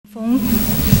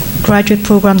Graduate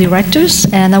Program Directors,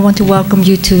 and I want to welcome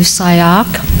you to SCI-Arc.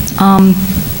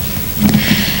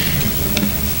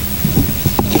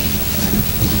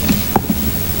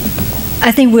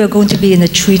 I think we're going to be in a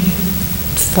treat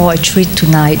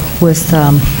tonight with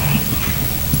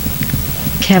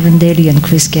Kevin Daly and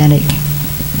Genik.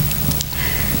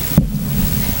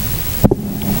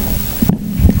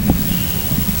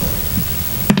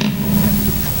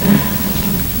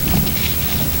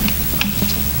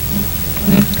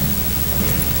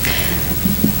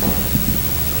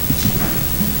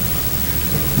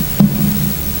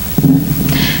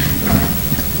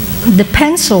 The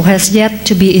pencil has yet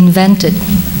to be invented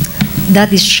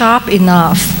that is sharp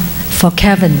enough for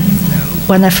Kevin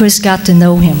when I first got to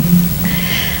know him.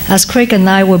 As Craig and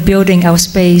I were building our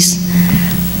space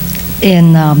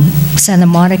in Santa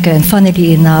Monica, and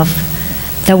funnily enough,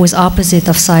 that was opposite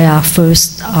of SCI-Arc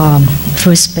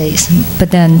first space. But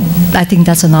then I think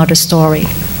that's another story.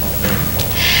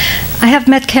 I have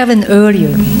met Kevin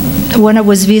earlier when I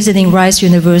was visiting Rice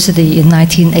University in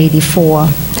 1984.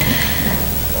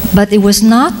 But it was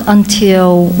not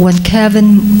until when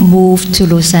Kevin moved to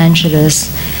Los Angeles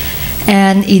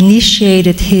and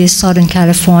initiated his Southern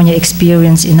California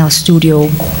experience in our studio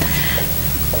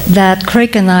that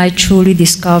Craig and I truly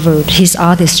discovered his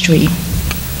artistry.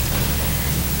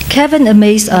 Kevin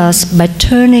amazed us by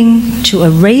turning to a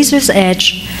razor's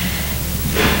edge,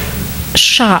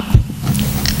 sharp,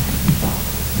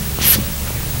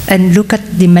 and look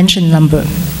at dimension number.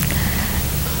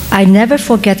 I never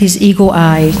forget his eagle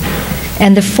eye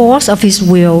and the force of his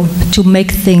will to make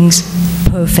things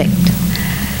perfect.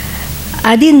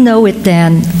 I didn't know it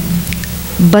then,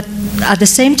 but at the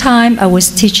same time, I was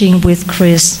teaching with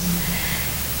Chris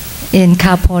in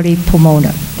Cal Poly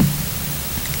Pomona.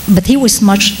 But he was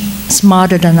much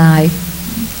smarter than I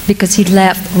because he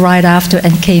left right after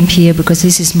and came here because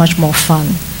this is much more fun.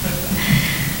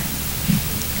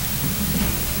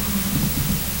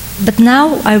 But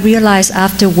now I realize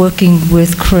after working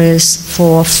with Chris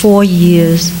for 4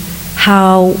 years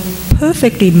how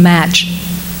perfectly matched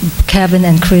Kevin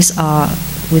and Chris are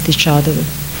with each other.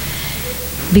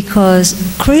 Because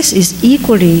Chris is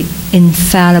equally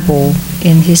infallible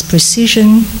in his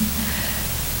precision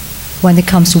when it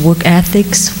comes to work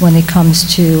ethics, when it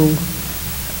comes to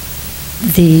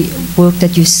the work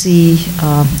that you see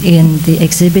in the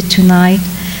exhibit tonight.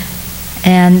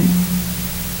 And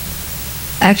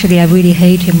actually, I really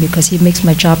hate him because he makes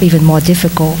my job even more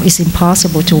difficult. It's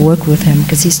impossible to work with him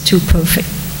because he's too perfect.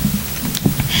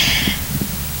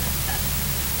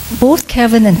 Both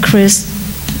Kevin and Chris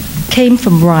came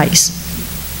from Rice.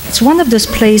 It's one of those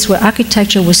places where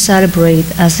architecture was celebrated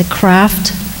as a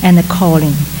craft and a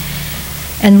calling,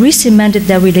 and re-cemented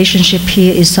their relationship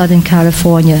here in Southern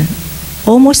California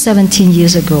almost 17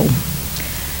 years ago.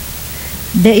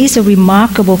 There is a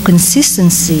remarkable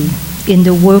consistency in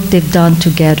the work they've done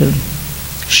together.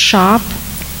 Sharp,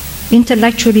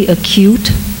 intellectually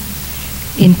acute,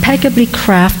 impeccably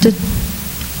crafted,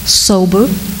 sober,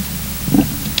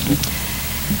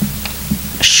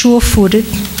 sure-footed,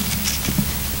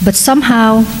 but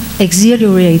somehow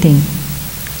exhilarating.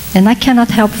 And I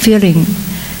cannot help feeling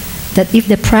that if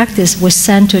the practice was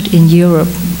centered in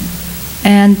Europe,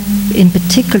 and in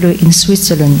particular in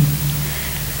Switzerland,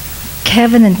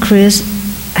 Kevin and Chris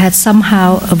had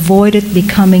somehow avoided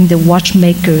becoming the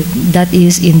watchmaker that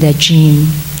is in their gene,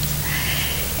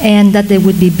 and that they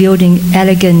would be building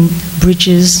elegant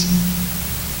bridges,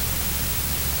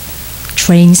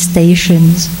 train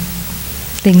stations,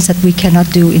 things that we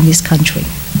cannot do in this country.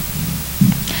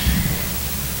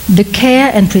 The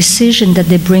care and precision that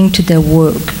they bring to their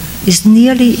work is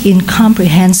nearly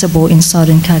incomprehensible in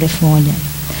Southern California,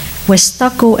 where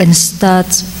stucco and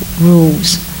studs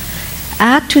rules.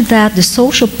 Add to that the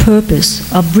social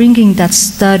purpose of bringing that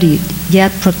studied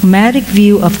yet pragmatic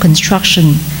view of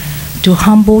construction to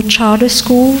humble charter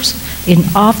schools in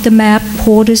off-the-map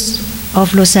quarters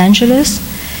of Los Angeles,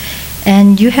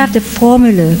 and you have the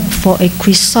formula for a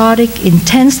quixotic,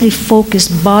 intensely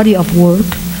focused body of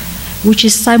work which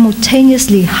is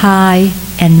simultaneously high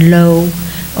and low,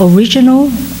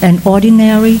 original and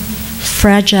ordinary,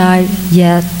 fragile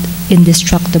yet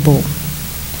indestructible.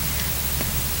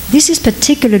 This is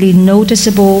particularly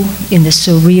noticeable in the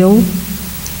surreal,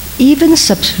 even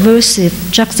subversive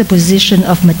juxtaposition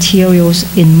of materials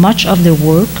in much of the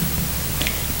work.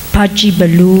 Pudgy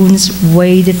balloons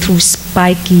waded through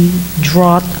spiky,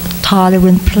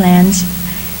 drought-tolerant plants.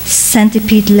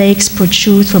 Centipede legs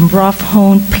protrude from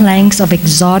rough-hewn planks of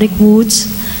exotic woods,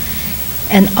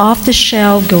 and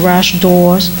off-the-shelf garage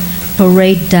doors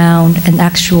parade down an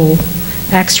actual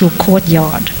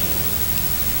courtyard.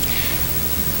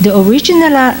 The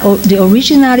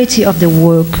originality of the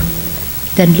work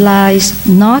then lies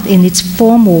not in its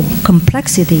formal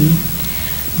complexity,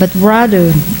 but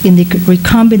rather in the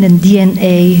recombinant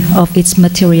DNA of its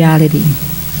materiality.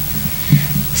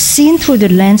 Seen through the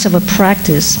lens of a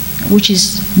practice which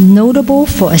is notable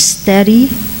for a steady,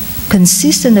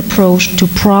 consistent approach to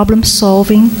problem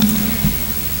solving,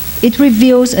 it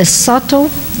reveals a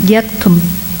subtle yet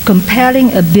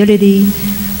compelling ability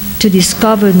to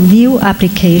discover new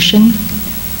application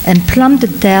and plumb the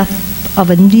depth of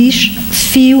a niche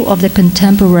few of the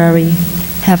contemporary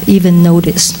have even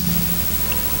noticed.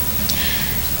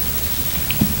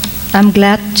 I'm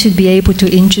glad to be able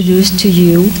to introduce to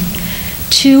you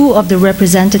two of the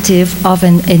representatives of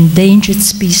an endangered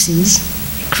species,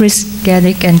 Chris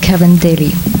Genik and Kevin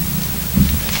Daly.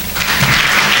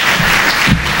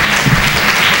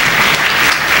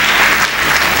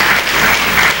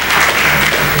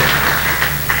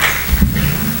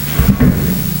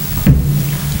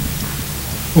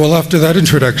 Well, after that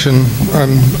introduction,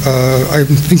 I'm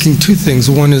thinking two things.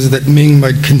 One is that Ming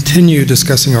might continue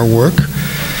discussing our work,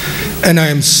 and I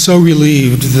am so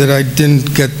relieved that I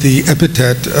didn't get the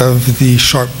epithet of the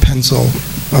sharp pencil.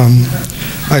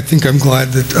 I think I'm glad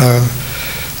that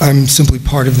I'm simply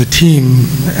part of the team,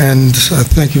 and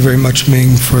thank you very much,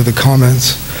 Ming, for the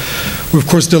comments. We're, of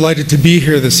course, delighted to be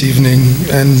here this evening,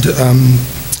 and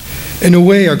in a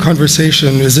way, our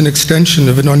conversation is an extension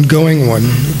of an ongoing one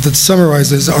that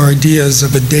summarizes our ideas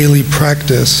of a daily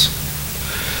practice.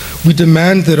 We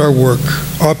demand that our work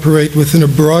operate within a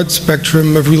broad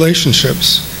spectrum of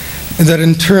relationships, and that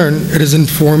in turn it is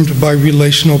informed by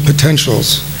relational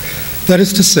potentials. That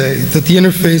is to say, that the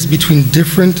interface between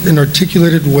different and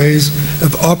articulated ways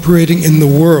of operating in the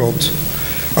world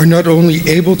are not only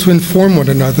able to inform one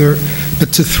another,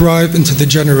 but to thrive into the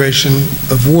generation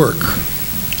of work.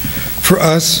 For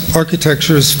us,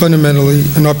 architecture is fundamentally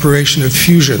an operation of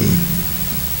fusion.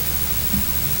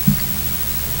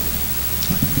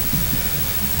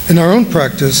 In our own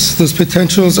practice, those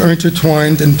potentials are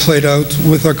intertwined and played out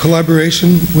with our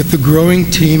collaboration with the growing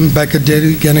team back at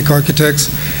Daly and Genik Architects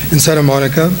in Santa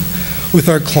Monica, with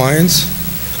our clients,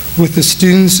 with the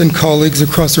students and colleagues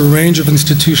across a range of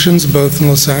institutions, both in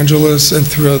Los Angeles and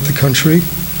throughout the country,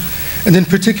 and in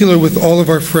particular with all of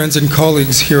our friends and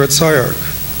colleagues here at SCI-Arc.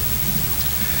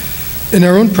 In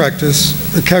our own practice,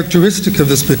 a characteristic of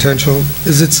this potential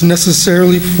is that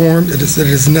it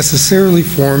is necessarily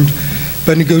formed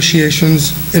by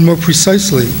negotiations, and more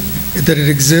precisely, that it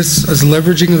exists as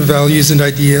leveraging of values and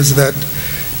ideas that,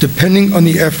 depending on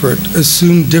the effort,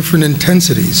 assume different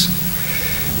intensities.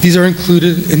 These are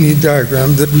included in the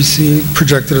diagram that we see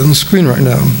projected on the screen right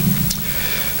now.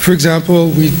 For example,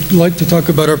 we like to talk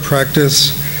about our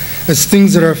practice as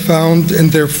things that are found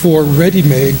and therefore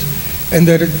ready-made, and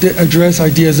that address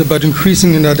ideas about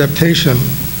increasing in adaptation,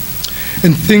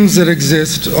 and things that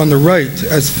exist on the right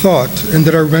as thought and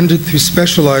that are rendered through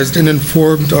specialized and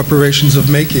informed operations of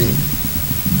making.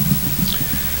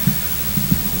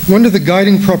 One of the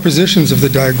guiding propositions of the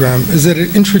diagram is that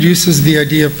it introduces the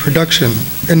idea of production,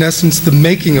 in essence the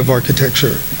making of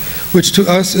architecture, which to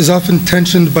us is often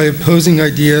tensioned by opposing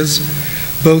ideas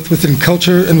both within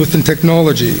culture and within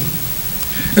technology.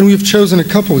 And we've chosen a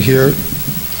couple here.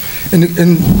 In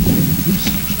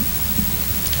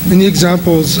the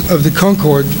examples of the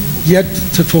Concorde, yet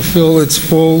to fulfill its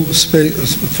full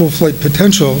flight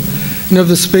potential, and of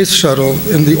the space shuttle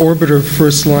in the orbiter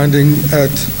first landing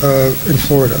in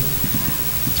Florida.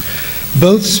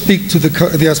 Both speak to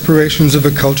the aspirations of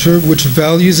a culture which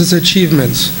values its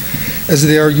achievements as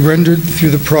they are rendered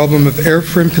through the problem of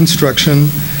airframe construction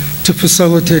to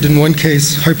facilitate, in one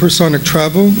case, hypersonic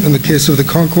travel, in the case of the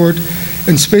Concorde,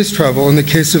 and space travel in the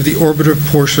case of the orbiter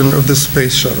portion of the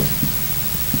space shuttle.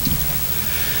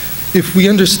 If we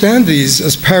understand these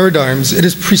as paradigms, it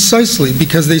is precisely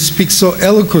because they speak so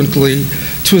eloquently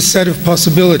to a set of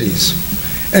possibilities,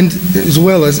 and as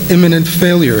well as imminent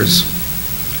failures.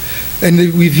 And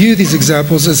we view these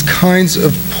examples as kinds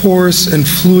of porous and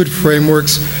fluid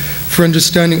frameworks for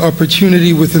understanding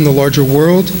opportunity within the larger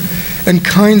world, and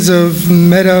kinds of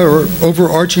meta or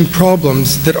overarching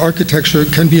problems that architecture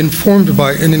can be informed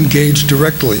by and engage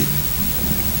directly.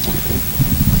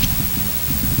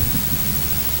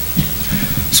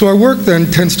 So our work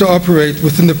then tends to operate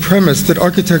within the premise that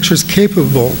architecture is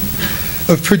capable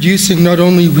of producing not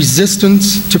only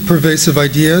resistance to pervasive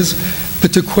ideas,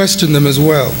 but to question them as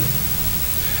well.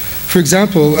 For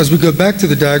example, as we go back to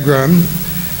the diagram,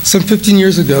 some 15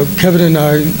 years ago, Kevin and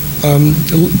I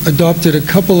adopted a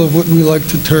couple of what we like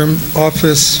to term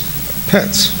office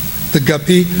pets, the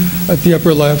guppy at the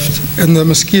upper left and the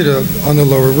mosquito on the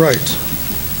lower right.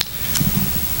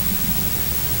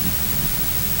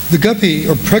 The guppy,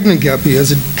 or pregnant guppy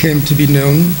as it came to be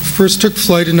known, first took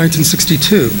flight in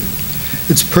 1962.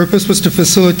 Its purpose was to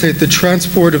facilitate the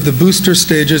transport of the booster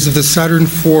stages of the Saturn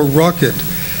IV rocket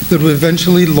that would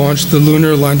eventually launch the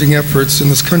lunar landing efforts in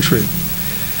this country.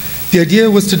 The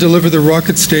idea was to deliver the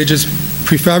rocket stages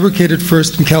prefabricated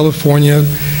first in California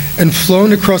and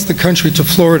flown across the country to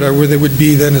Florida, where they would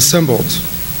be then assembled.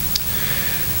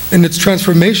 In its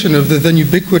transformation of the then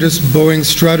ubiquitous Boeing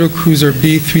Stratocruiser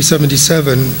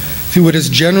B-377 through what is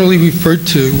generally referred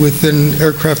to within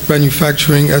aircraft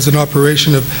manufacturing as an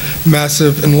operation of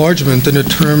massive enlargement, and a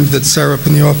term that Sarah up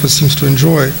in the office seems to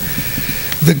enjoy,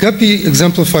 the guppy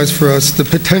exemplifies for us the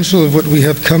potential of what we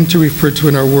have come to refer to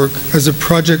in our work as a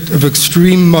project of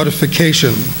extreme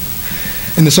modification.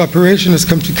 And this operation has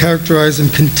come to characterize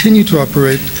and continue to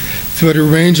operate throughout a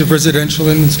range of residential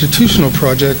and institutional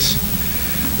projects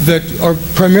that are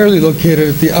primarily located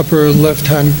at the upper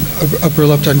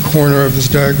left-hand corner of this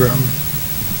diagram.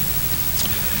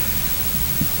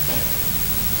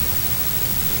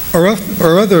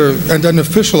 Our other and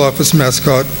unofficial office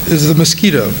mascot is the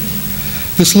mosquito.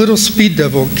 This little speed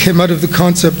devil came out of the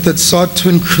concept that sought to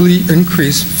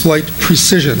increase flight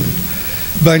precision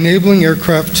by enabling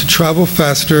aircraft to travel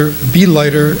faster, be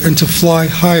lighter, and to fly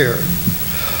higher,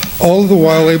 all the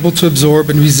while able to absorb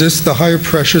and resist the higher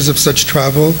pressures of such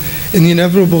travel and the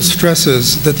inevitable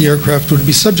stresses that the aircraft would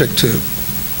be subject to.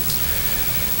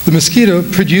 The Mosquito,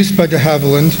 produced by de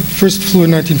Havilland, first flew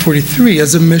in 1943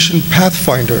 as a mission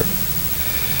pathfinder.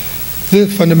 The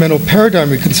fundamental paradigm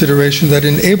reconsideration that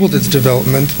enabled its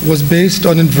development was based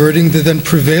on inverting the then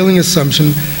prevailing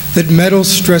assumption that metal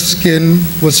stress skin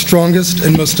was strongest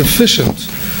and most efficient,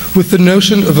 with the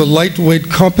notion of a lightweight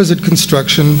composite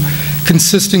construction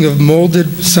consisting of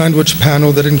molded sandwich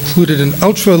panel that included an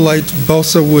ultralight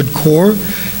balsa wood core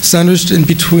sandwiched in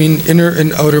between inner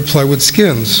and outer plywood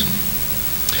skins.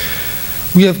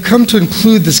 We have come to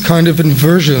include this kind of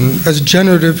inversion as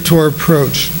generative to our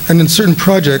approach, and in certain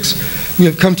projects, we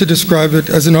have come to describe it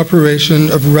as an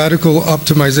operation of radical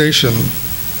optimization.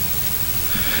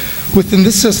 Within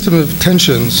this system of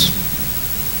tensions,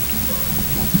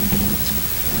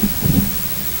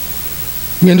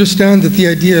 we understand that the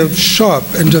idea of shop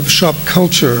and of shop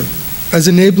culture as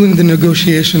enabling the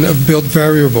negotiation of built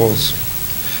variables.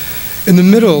 In the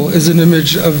middle is an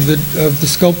image of the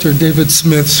sculptor David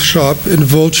Smith's shop in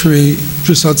Voltri,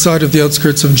 just outside of the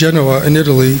outskirts of Genoa in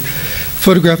Italy,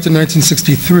 photographed in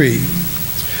 1963.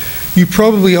 You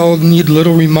probably all need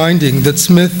little reminding that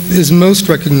Smith is most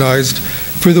recognized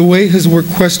for the way his work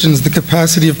questions the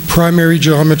capacity of primary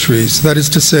geometries, that is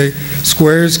to say,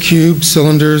 squares, cubes,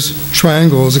 cylinders,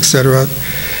 triangles, etc.,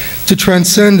 to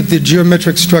transcend the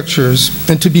geometric structures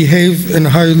and to behave in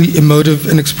highly emotive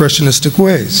and expressionistic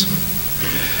ways.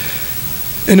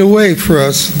 In a way, for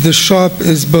us, the shop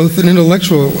is both an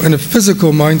intellectual and a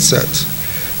physical mindset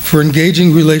for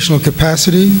engaging relational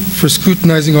capacity, for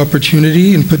scrutinizing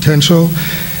opportunity and potential,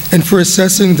 and for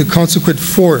assessing the consequent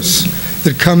force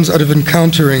that comes out of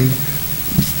encountering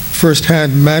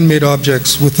firsthand man-made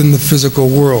objects within the physical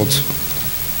world.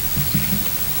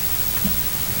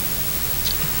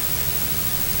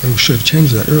 I should have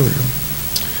changed that earlier.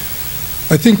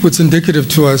 I think what's indicative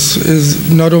to us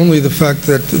is not only the fact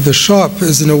that the shop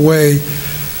is in a way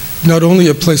not only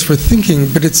a place for thinking,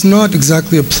 but it's not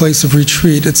exactly a place of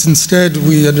retreat. It's instead,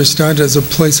 we understand it as a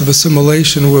place of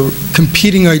assimilation where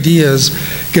competing ideas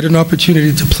get an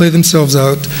opportunity to play themselves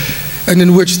out, and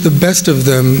in which the best of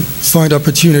them find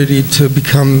opportunity to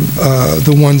become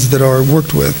the ones that are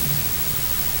worked with.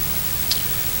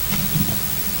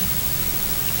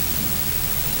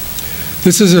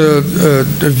 This is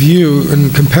a view in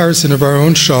comparison of our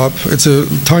own shop. It's a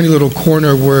tiny little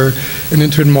corner where an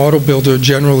intern model builder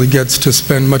generally gets to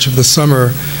spend much of the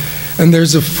summer. And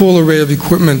there's a full array of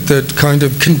equipment that kind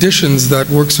of conditions that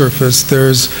work surface.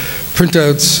 There's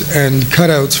printouts and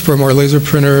cutouts from our laser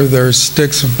printer. There's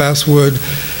sticks of basswood.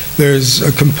 There's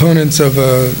components of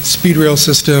a speed rail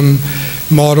system,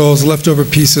 models, leftover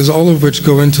pieces, all of which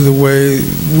go into the way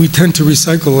we tend to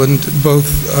recycle and both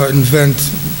invent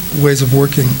ways of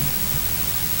working.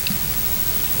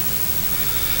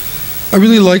 I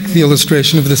really like the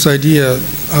illustration of this idea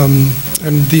and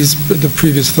the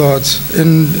previous thoughts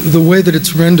in the way that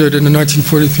it's rendered in a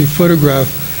 1943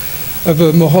 photograph of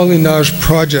a moholy-nage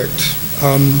project.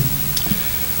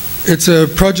 It's a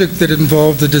project that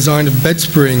involved the design of bed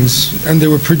springs, and they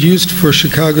were produced for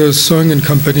Chicago's Sewing and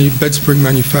Company Bed Spring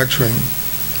Manufacturing.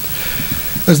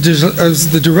 As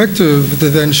the director of the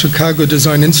then Chicago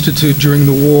Design Institute during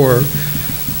the war,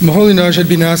 moholy-nage had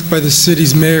been asked by the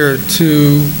city's mayor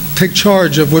to take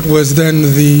charge of what was then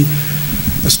the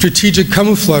strategic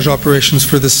camouflage operations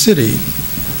for the city.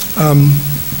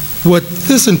 What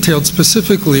this entailed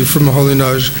specifically for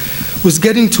Moholy-Nagy was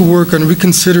getting to work on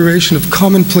reconsideration of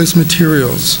commonplace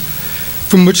materials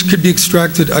from which could be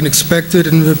extracted unexpected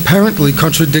and apparently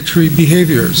contradictory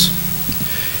behaviors.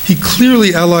 He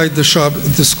clearly allied the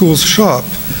school's shop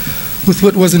with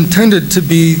what was intended to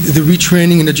be the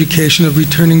retraining and education of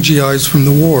returning GIs from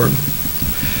the war.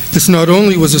 This not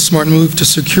only was a smart move to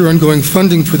secure ongoing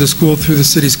funding for the school through the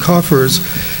city's coffers,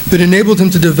 but enabled him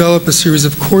to develop a series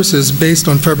of courses based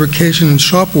on fabrication and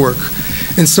shop work,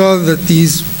 and saw that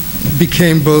these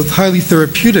became both highly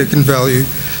therapeutic in value,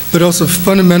 but also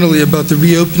fundamentally about the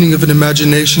reopening of an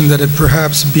imagination that had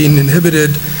perhaps been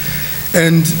inhibited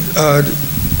and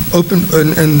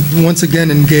once again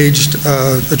engaged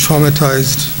a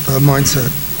traumatized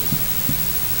mindset.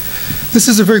 This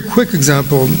is a very quick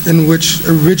example in which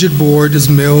a rigid board is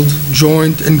milled,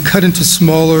 joined, and cut into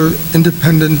smaller,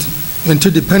 interdependent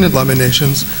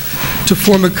laminations to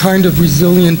form a kind of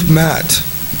resilient mat.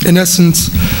 In essence,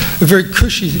 a very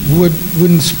cushy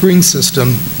wooden spring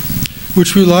system,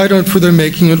 which relied on for their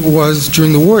making it was,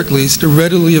 during the war at least, a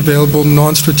readily available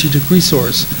non-strategic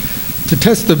resource. To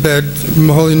test the bed,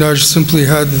 Moholy-Nagy simply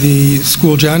had the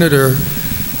school janitor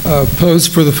pose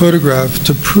for the photograph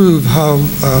to prove how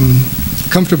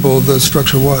comfortable the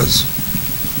structure was.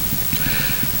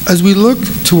 As we look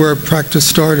to where our practice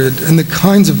started and the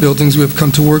kinds of buildings we have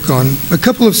come to work on, a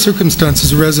couple of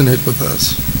circumstances resonate with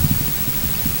us.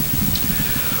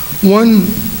 One,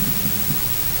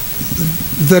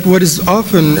 that what is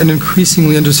often and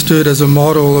increasingly understood as a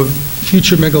model of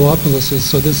future megalopolises,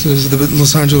 so this is the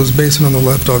Los Angeles basin on the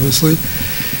left, obviously,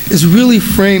 is really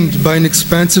framed by an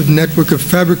expansive network of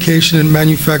fabrication and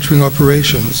manufacturing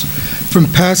operations, from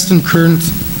past and current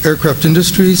aircraft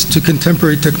industries to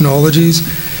contemporary technologies,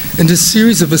 and a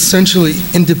series of essentially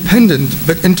independent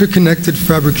but interconnected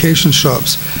fabrication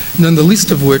shops, none the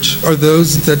least of which are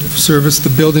those that service the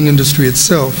building industry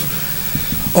itself,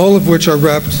 all of which are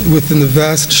wrapped within the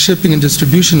vast shipping and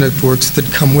distribution networks that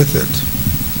come with it.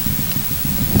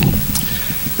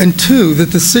 And two,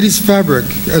 that the city's fabric,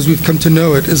 as we've come to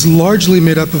know it, is largely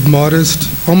made up of modest,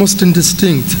 almost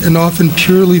indistinct, and often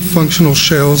purely functional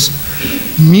shells,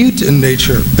 mute in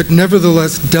nature, but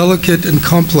nevertheless delicate and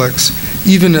complex,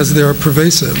 even as they are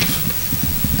pervasive.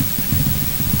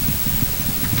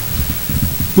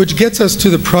 Which gets us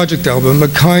to the project album, a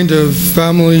kind of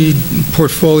family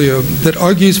portfolio that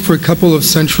argues for a couple of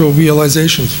central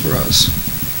realizations for us.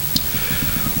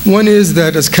 One is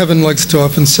that, as Kevin likes to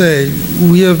often say,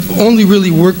 we have only really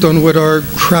worked on what are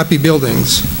crappy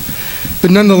buildings,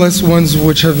 but nonetheless ones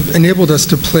which have enabled us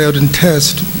to play out and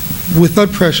test,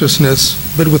 without preciousness,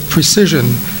 but with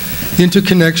precision, the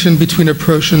interconnection between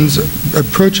approaches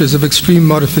of extreme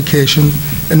modification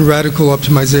and radical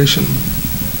optimization.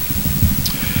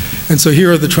 And so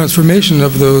here are the transformation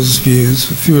of those views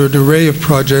through an array of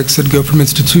projects that go from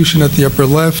institution at the upper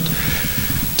left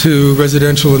to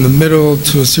residential in the middle,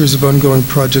 to a series of ongoing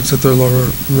projects at the lower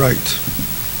right.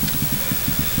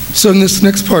 So in this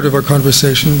next part of our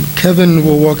conversation, Kevin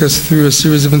will walk us through a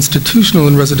series of institutional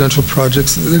and residential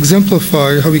projects that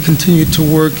exemplify how we continue to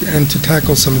work and to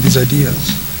tackle some of these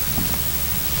ideas.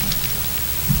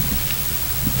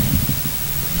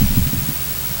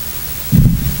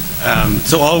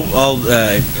 So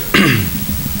I'll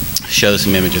show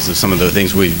some images of some of the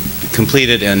things we've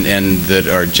completed and that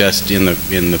are just in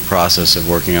the process of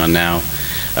working on now.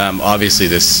 Obviously,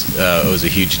 this owes a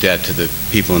huge debt to the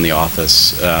people in the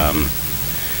office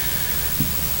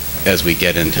as we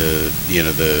get into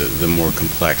the more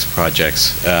complex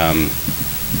projects.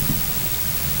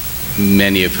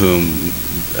 Many of whom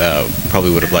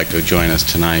probably would have liked to join us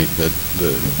tonight, but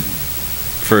the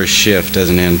first shift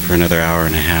doesn't end for another hour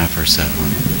and a half or so.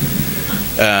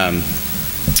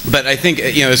 But I think,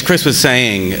 as Chris was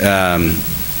saying,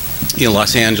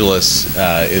 Los Angeles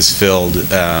is filled,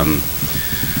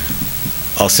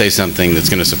 I'll say something that's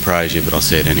going to surprise you, but I'll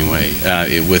say it anyway,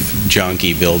 with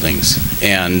junky buildings.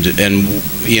 And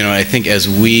I think as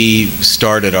we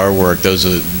started our work, those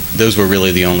were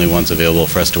really the only ones available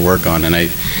for us to work on. And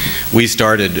we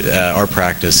started our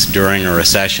practice during a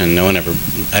recession.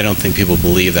 I don't think people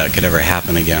believe that could ever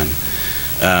happen again.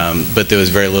 But there was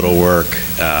very little work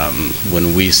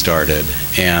when we started,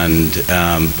 and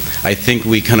I think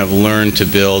we kind of learned to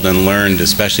build and learned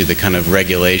especially the kind of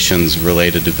regulations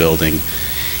related to building,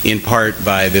 in part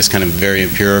by this kind of very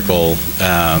empirical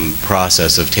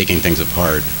process of taking things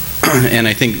apart. And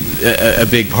I think a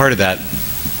big part of that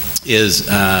is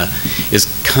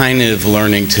kind of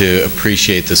learning to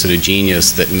appreciate the sort of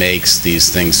genius that makes these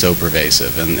things so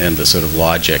pervasive, and the sort of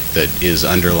logic that is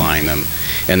underlying them.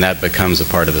 and that becomes a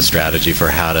part of the strategy for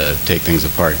how to take things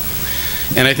apart.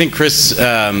 And I think Chris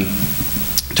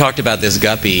talked about this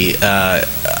guppy.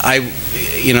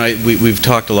 We've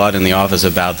talked a lot in the office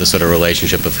about the sort of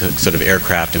relationship of sort of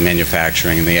aircraft and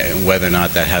manufacturing, and whether or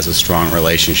not that has a strong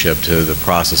relationship to the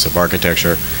process of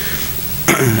architecture.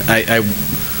 I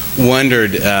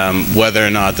wondered whether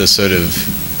or not the sort of,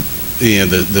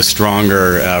 the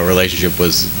stronger relationship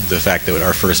was the fact that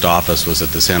our first office was at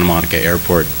the Santa Monica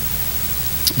airport.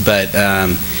 But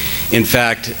in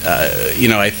fact,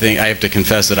 I think I have to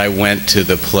confess that I went to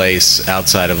the place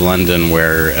outside of London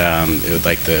where it was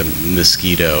like the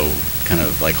Mosquito kind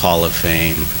of like Hall of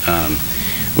Fame,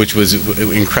 which was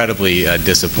incredibly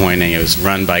disappointing. It was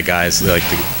run by guys like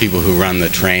the people who run the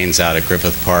trains out at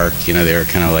Griffith Park. They were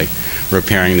kind of like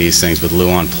repairing these things with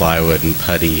Luan plywood and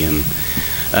putty, and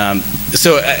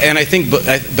I think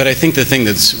the thing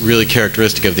that's really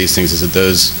characteristic of these things is that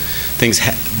those things,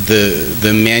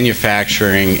 the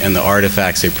manufacturing and the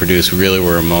artifacts they produce really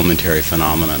were a momentary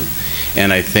phenomenon.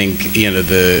 And I think,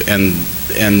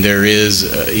 and there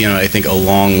is, I think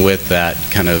along with that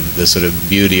kind of the sort of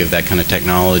beauty of that kind of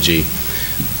technology,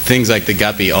 things like the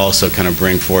guppy also kind of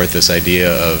bring forth this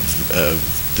idea of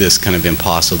this kind of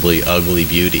impossibly ugly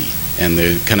beauty. And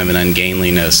there's kind of an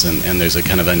ungainliness, and there's a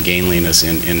kind of ungainliness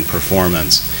in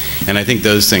performance. And I think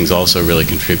those things also really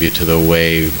contribute to the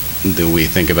way that we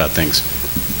think about things.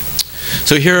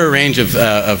 So here are a range of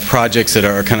projects that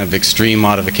are kind of extreme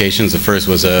modifications. The first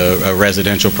was a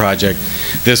residential project.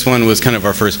 This one was kind of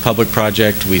our first public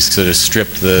project. We sort of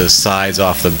stripped the sides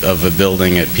off of a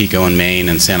building at Pico in Maine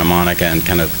and Santa Monica and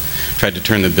kind of tried to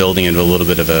turn the building into a little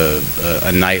bit of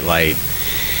a nightlight.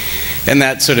 And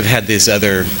that sort of had this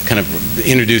other kind of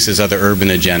introduced this other urban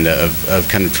agenda of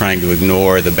kind of trying to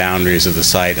ignore the boundaries of the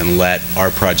site and let our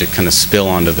project kind of spill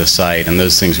onto the site. And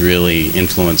those things really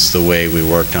influenced the way we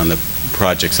worked on the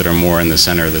projects that are more in the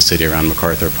center of the city around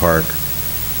MacArthur Park.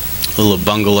 Little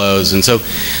bungalows. And so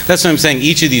that's what I'm saying.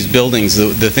 Each of these buildings,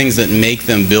 the things that make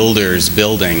them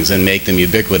buildings and make them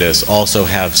ubiquitous also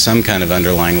have some kind of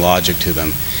underlying logic to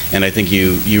them. And I think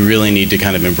you really need to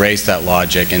kind of embrace that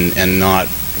logic and not,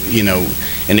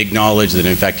 and acknowledge that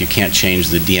in fact you can't change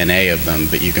the DNA of them,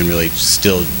 but you can really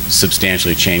still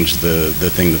substantially change the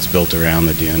thing that's built around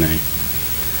the DNA.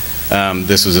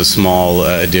 This was a small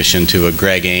addition to a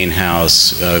Greg Ain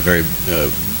house, very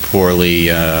poorly,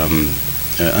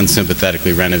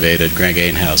 unsympathetically renovated Greg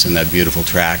Ain house in that beautiful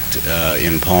tract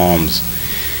in Palms.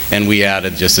 And we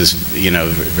added just this,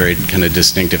 very kind of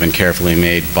distinctive and carefully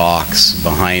made box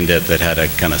behind it that had a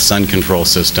kind of sun control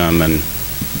system, and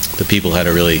the people had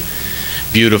a really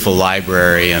beautiful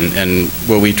library. And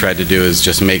what we tried to do is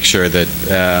just make sure that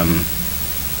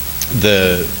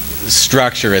the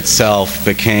structure itself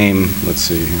became, let's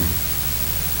see here,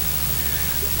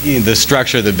 the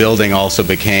structure of the building also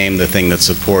became the thing that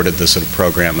supported the sort of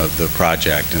program of the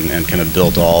project, and kind of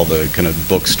built all the kind of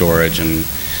book storage and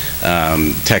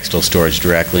textile storage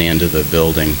directly into the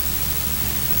building.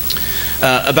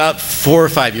 About 4 or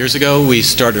 5 years ago, we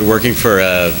started working for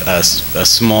a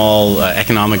small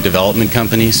economic development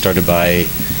company started by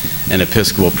an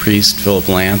Episcopal priest, Philip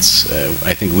Lance.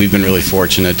 I think we've been really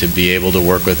fortunate to be able to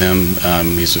work with him.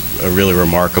 He's a really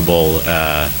remarkable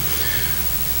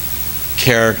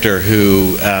character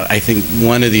who I think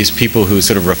one of these people who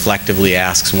sort of reflectively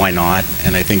asks why not,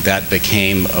 and I think that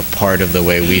became a part of the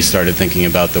way we started thinking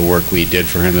about the work we did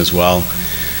for him as well.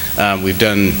 We've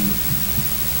done,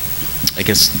 I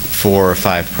guess, 4 or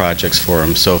 5 projects for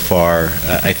him so far.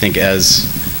 I think as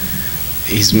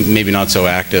he's maybe not so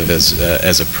active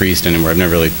as a priest anymore. I've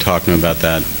never really talked to him about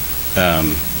that,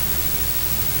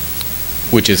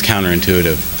 which is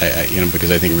counterintuitive,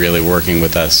 because I think really working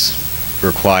with us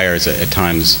requires at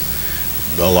times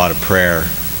a lot of prayer.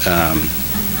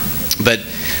 But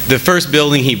the first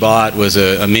building he bought was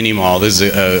a mini mall. This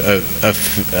is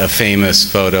a famous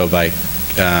photo by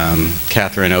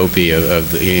Catherine Opie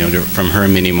from her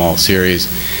mini mall series.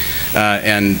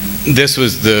 And this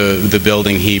was the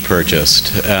building he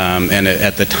purchased. And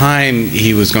at the time,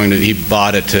 he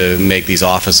bought it to make these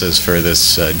offices for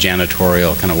this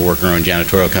janitorial, kind of worker-owned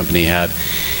janitorial company he had,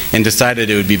 and decided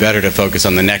it would be better to focus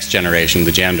on the next generation,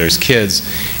 the janitor's kids,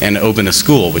 and open a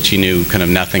school, which he knew kind of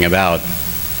nothing about.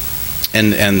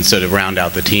 And sort of round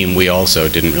out the team, we also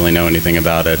didn't really know anything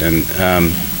about it. And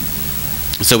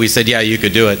so we said, yeah, you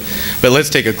could do it. But let's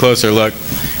take a closer look.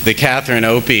 The Catherine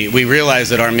Opie, we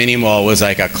realized that our mini mall was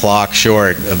like a clock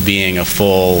short of being a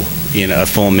full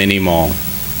mini mall.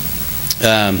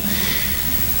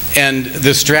 And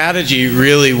the strategy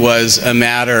really was a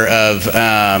matter of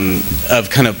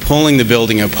kind of pulling the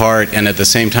building apart and at the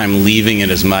same time leaving it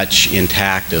as much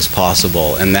intact as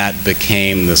possible. And that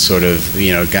became the sort of,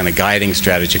 kind of guiding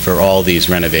strategy for all these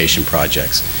renovation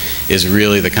projects, is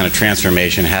really the kind of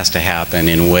transformation has to happen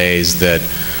in ways that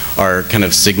are kind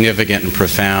of significant and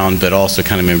profound, but also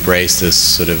kind of embrace this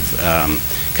sort of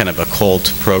kind of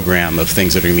occult program of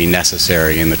things that are going to be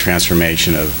necessary in the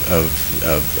transformation of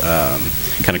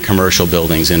kind of commercial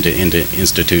buildings into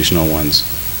institutional ones.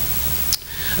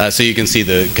 So you can see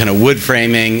the kind of wood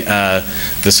framing, the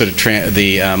sort of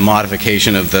the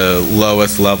modification of the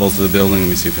lowest levels of the building. Let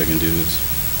me see if I can do this.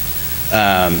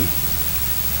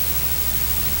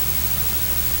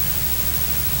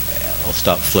 I'll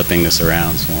stop flipping this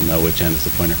around so we'll know which end is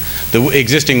the pointer. The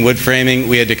existing wood framing,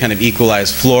 we had to kind of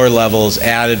equalize floor levels,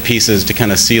 added pieces to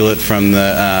kind of seal it from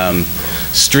the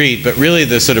street, but really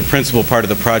the sort of principal part of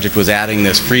the project was adding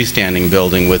this freestanding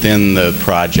building within the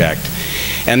project.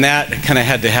 And that kind of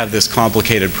had to have this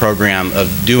complicated program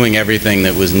of doing everything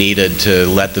that was needed to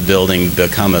let the building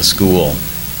become a school.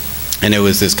 And it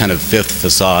was this kind of fifth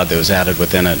facade that was added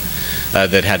within it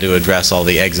that had to address all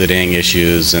the exiting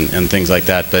issues and things like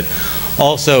that, but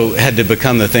also had to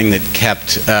become the thing that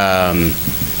kept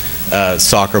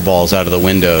soccer balls out of the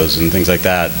windows and things like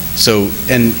that. So,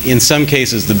 and in some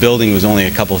cases the building was only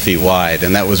a couple feet wide,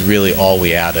 and that was really all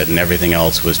we added, and everything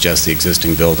else was just the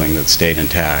existing building that stayed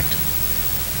intact.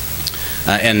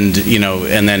 And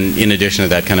then in addition to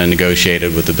that, kind of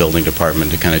negotiated with the building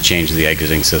department to kind of change the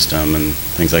exiting system and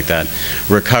things like that.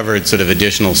 Recovered sort of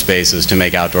additional spaces to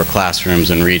make outdoor classrooms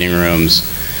and reading rooms.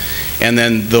 And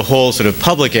then the whole sort of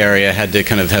public area had to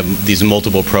kind of have these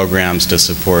multiple programs to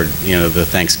support, the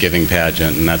Thanksgiving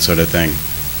pageant and that sort of thing.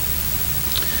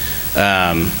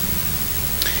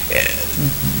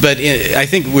 But I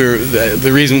think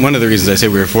one of the reasons I say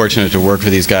we were fortunate to work for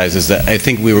these guys is that I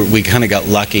think we kind of got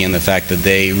lucky in the fact that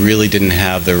they really didn't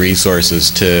have the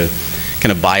resources to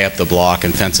kind of buy up the block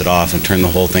and fence it off and turn the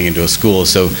whole thing into a school.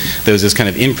 So there was this kind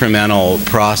of incremental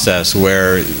process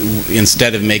where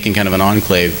instead of making kind of an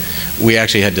enclave, we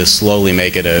actually had to slowly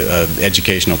make it a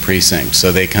educational precinct.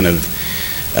 So they kind of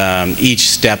each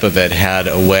step of it had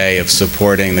a way of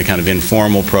supporting the kind of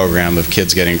informal program of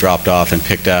kids getting dropped off and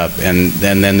picked up, and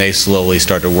then they slowly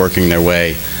started working their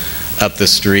way up the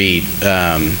street.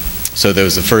 So there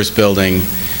was the first building,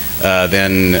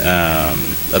 then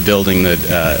a building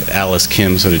that Alice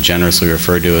Kim sort of generously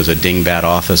referred to as a dingbat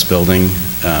office building,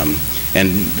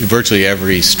 and virtually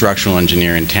every structural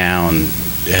engineer in town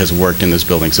has worked in this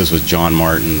building. So this was John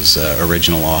Martin's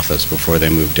original office before they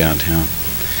moved downtown.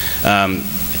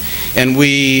 And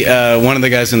one of the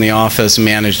guys in the office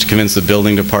managed to convince the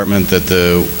building department that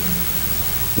the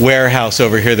warehouse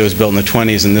over here that was built in the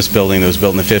 20s and this building that was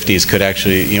built in the 50s could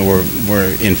actually, were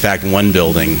in fact one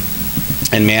building,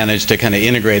 and managed to kind of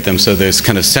integrate them so this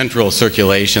kind of central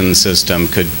circulation system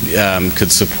could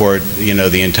support,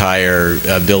 the entire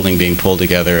building being pulled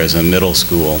together as a middle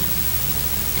school.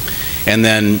 And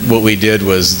then what we did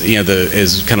was,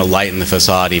 is kind of lighten the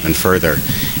facade even further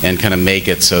and kind of make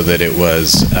it so that it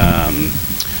was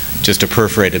just a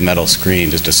perforated metal screen,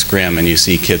 just a scrim, and you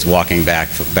see kids walking back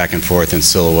and forth in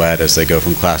silhouette as they go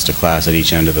from class to class at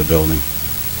each end of the building.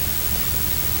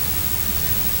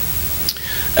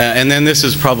 And then this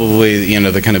is probably,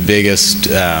 the kind of biggest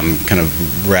kind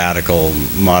of radical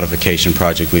modification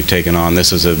project we've taken on.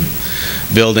 This is a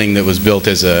building that was built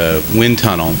as a wind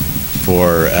tunnel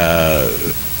for a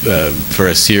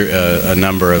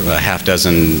number of, a half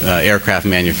dozen aircraft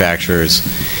manufacturers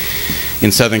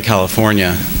in Southern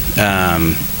California,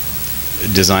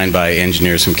 designed by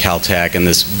engineers from Caltech. And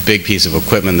this big piece of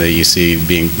equipment that you see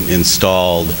being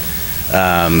installed,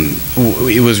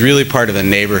 it was really part of the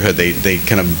neighborhood. They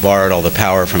kind of borrowed all the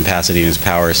power from Pasadena's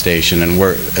power station, and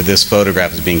this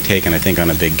photograph is being taken, I think,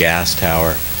 on a big gas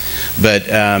tower. But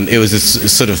it was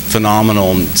this sort of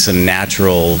phenomenal,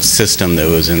 natural system that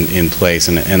was in place,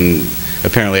 and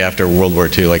apparently after World War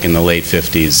II, like in the late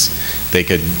 50s, they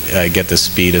could get the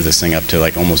speed of this thing up to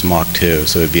like almost Mach 2,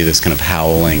 so it would be this kind of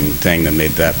howling thing that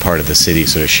made that part of the city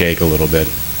sort of shake a little bit.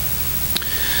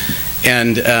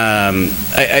 And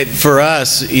for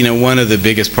us, one of the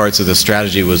biggest parts of the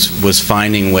strategy was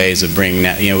finding ways of bringing,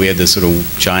 we had this sort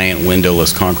of giant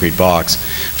windowless concrete box,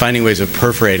 finding ways of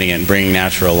perforating it and bringing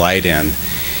natural light in.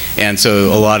 And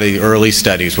so a lot of the early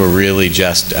studies were really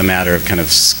just a matter of kind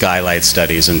of skylight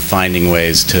studies and finding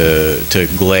ways to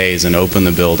glaze and open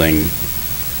the building.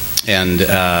 And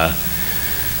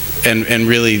and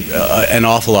really an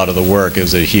awful lot of the work, it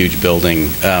was a huge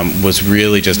building, was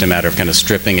really just a matter of kind of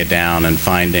stripping it down and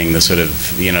finding the sort of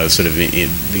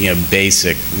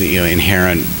basic,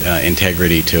 inherent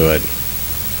integrity to it.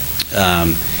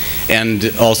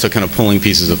 And also kind of pulling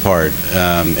pieces apart.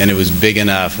 And it was big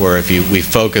enough where if we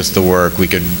focused the work, we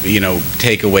could,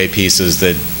 take away pieces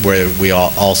where we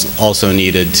also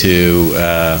needed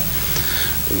to,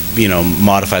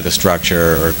 modify the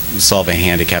structure or solve a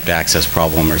handicapped access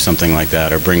problem or something like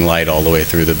that, or bring light all the way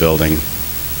through the building.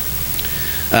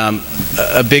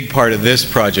 A big part of this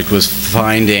project was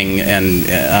finding and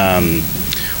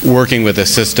working with a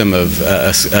system of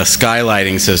a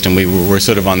skylighting system. We were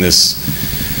sort of on this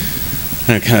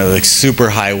kind of like super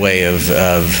highway of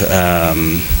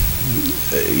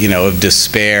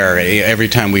despair. Every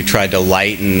time we tried to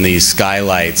lighten these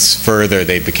skylights further,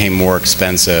 they became more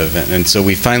expensive. And so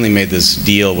we finally made this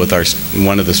deal with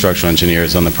one of the structural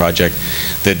engineers on the project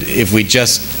that if we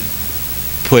just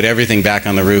put everything back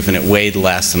on the roof and it weighed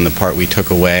less than the part we took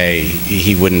away,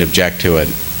 he wouldn't object to it.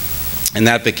 And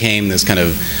that became this kind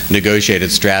of negotiated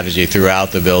strategy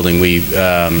throughout the building. We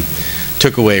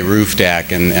took away roof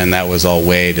deck, and that was all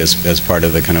weighed as part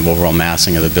of the kind of overall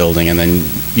massing of the building, and then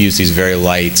used these very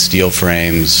light steel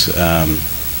frames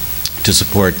to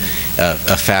support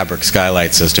a fabric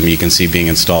skylight system you can see being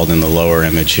installed in the lower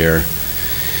image here.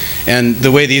 And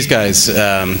the way these guys,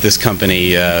 this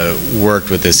company, worked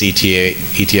with this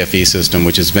ETFE system,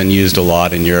 which has been used a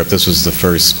lot in Europe. This was the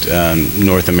first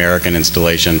North American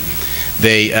installation.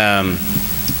 They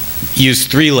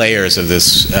used 3 layers of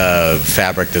this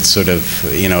fabric that's sort of,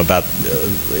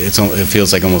 it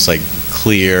feels like almost like a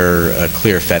clear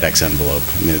FedEx envelope.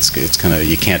 I mean, it's kind of,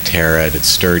 you can't tear it, it's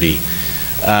sturdy.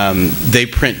 They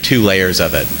print 2 layers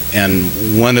of it.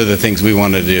 And one of the things we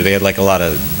wanted to do, they had like a lot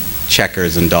of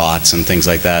checkers and dots and things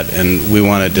like that, and we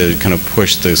wanted to kind of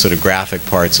push the sort of graphic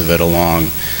parts of it along.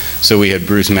 So we had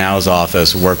Bruce Mao's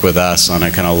office work with us on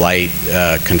a kind of light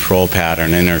control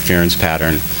pattern, interference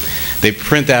pattern. They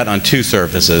print that on 2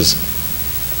 surfaces,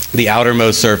 the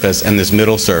outermost surface and this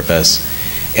middle surface.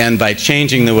 And by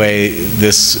changing the way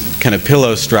this kind of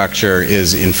pillow structure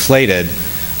is inflated,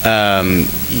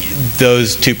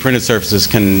 those 2 printed surfaces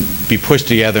can be pushed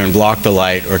together and block the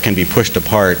light, or can be pushed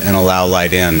apart and allow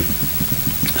light in.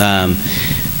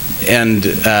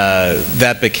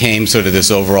 That became sort of this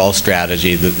overall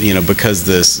strategy that, because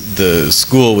the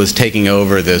school was taking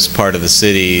over this part of the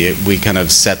city, we kind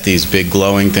of set these big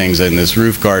glowing things in this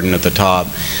roof garden at the top,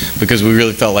 because we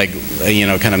really felt like,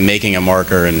 kind of making a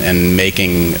marker and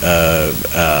making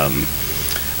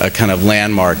a kind of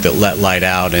landmark that let light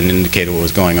out and indicated what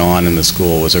was going on in the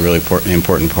school was a really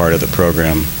important part of the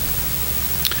program.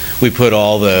 We put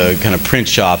all the kind of print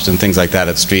shops and things like that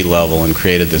at street level and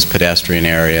created this pedestrian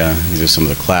area. These are some of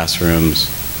the classrooms,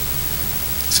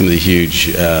 some of the huge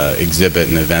exhibit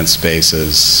and event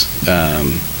spaces.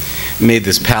 Made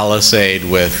this palisade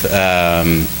with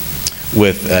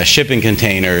shipping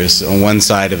containers. On one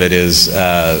side of it is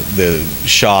the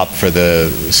shop for the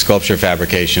sculpture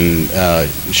fabrication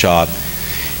shop,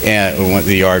 and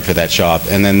the yard for that shop.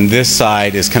 And then this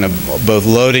side is kind of both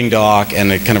loading dock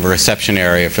and a kind of a reception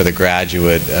area for the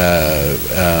graduate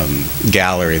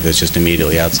gallery that's just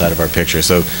immediately outside of our picture.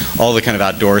 So all the kind of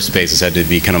outdoor spaces had to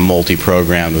be kind of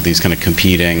multi-programmed with these kind of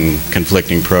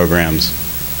conflicting programs.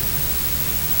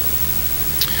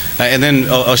 And then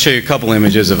I'll show you a couple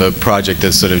images of a project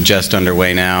that's sort of just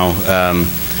underway now.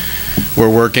 We're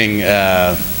working,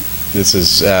 this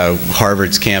is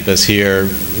Harvard's campus here.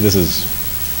 This is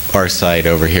our site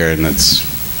over here, and that's,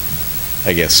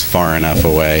 I guess, far enough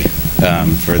away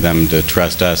for them to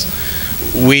trust us.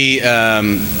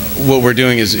 What we're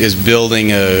doing is building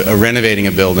renovating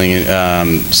a building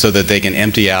so that they can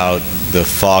empty out the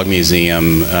Fog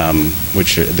Museum,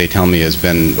 which they tell me has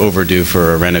been overdue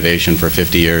for a renovation for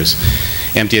 50 years.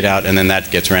 Empty it out, and then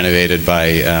that gets renovated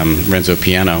by Renzo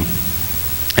Piano.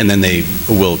 And then they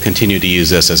will continue to use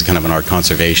this as kind of an art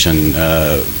conservation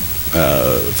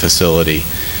facility.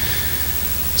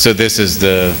 So this is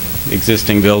the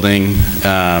existing building,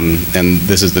 and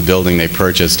this is the building they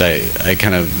purchased. I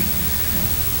kind of,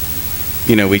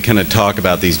 we kind of talk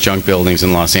about these junk buildings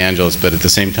in Los Angeles, but at the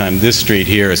same time, this street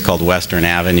here is called Western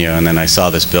Avenue, and then I saw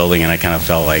this building and I kind of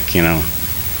felt like,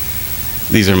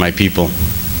 these are my people.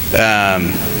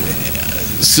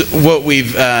 So what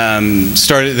we've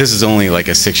started, this is only like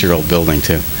a 6-year-old building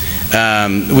too.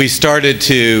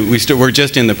 We're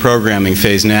just in the programming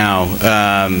phase now,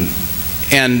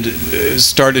 and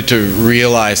started to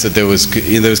realize that there was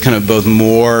kind of both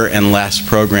more and less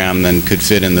program than could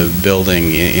fit in the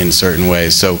building in certain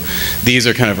ways. So these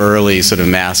are kind of early sort of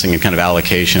massing and kind of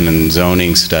allocation and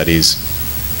zoning studies.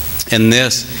 And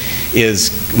this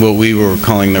is what we were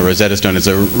calling the Rosetta Stone. It's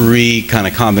a kind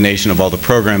of combination of all the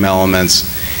program elements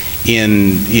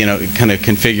in, kind of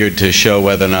configured to show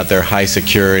whether or not they're high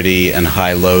security and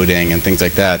high loading and things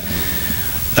like that.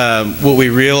 What we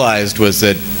realized was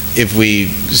that if we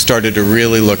started to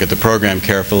really look at the program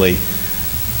carefully,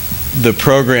 the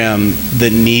program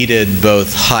that needed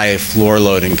both high floor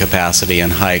loading capacity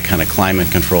and high kind of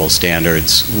climate control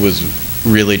standards was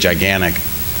really gigantic.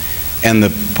 And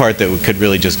the part that could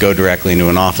really just go directly into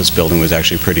an office building was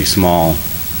actually pretty small.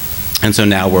 And so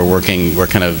now we're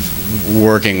kind of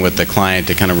working with the client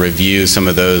to kind of review some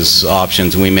of those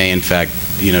options. We may, in fact,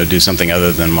 do something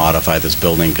other than modify this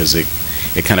building, because it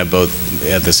kind of both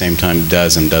at the same time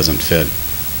does and doesn't fit.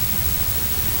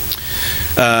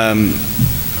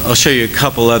 I'll show you a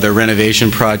couple other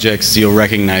renovation projects. You'll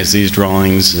recognize these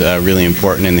drawings, really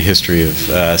important in the history of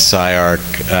SCI-Arc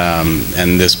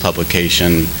and this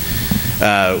publication.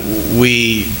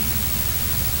 We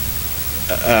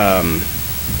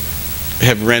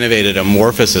have renovated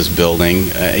Amorphosis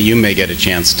building. You may get a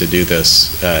chance to do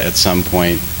this at some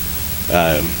point.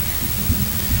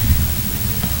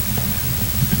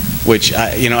 Which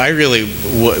I really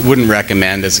wouldn't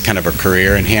recommend as kind of a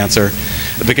career enhancer,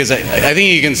 because I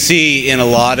think you can see in a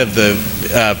lot of the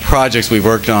projects we've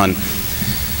worked on,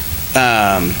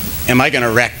 am I going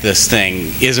to wreck this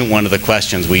thing isn't one of the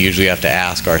questions we usually have to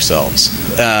ask ourselves.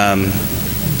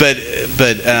 But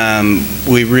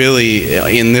we really,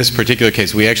 in this particular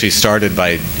case, we actually started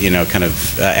by kind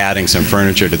of adding some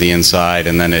furniture to the inside,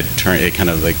 and then it kind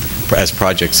of, like, as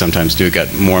projects sometimes do,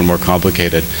 got more and more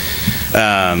complicated.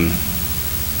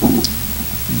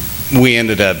 We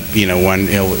ended up,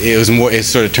 it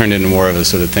sort of turned into more of a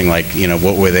sort of thing like,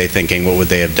 what were they thinking, what would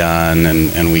they have done,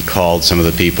 and we called some of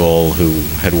the people who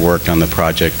had worked on the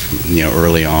project,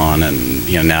 early on, and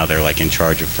now they're like in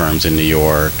charge of firms in New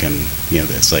York, and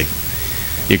it's like,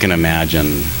 you can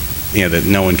imagine, that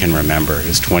no one can remember. It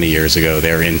was 20 years ago.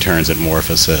 They were interns at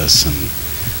Morphosis,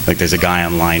 and like there's a guy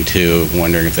on line 2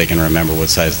 wondering if they can remember what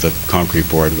size the concrete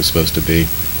board was supposed to be.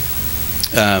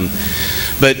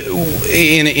 But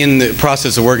in the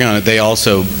process of working on it, they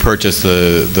also purchased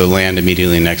the land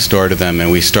immediately next door to them, and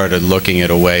we started looking at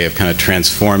a way of kind of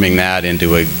transforming that into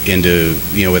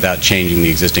without changing the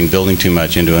existing building too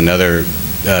much, into another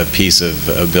piece of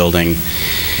a building.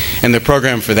 And the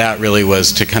program for that really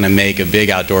was to kind of make a big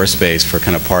outdoor space for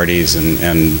kind of parties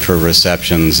and for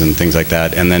receptions and things like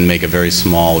that, and then make a very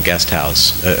small guest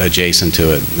house adjacent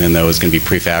to it. And that was going to be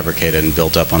prefabricated and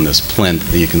built up on this plinth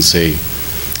that you can see,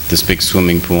 this big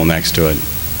swimming pool next to it.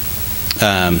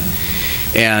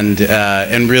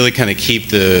 And really kind of keep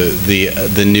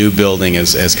the new building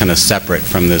as kind of separate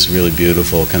from this really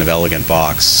beautiful kind of elegant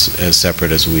box, as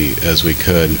separate as we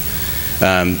could.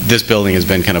 This building has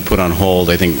been kind of put on hold.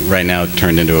 I think right now it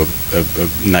turned into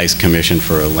a nice commission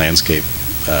for a landscape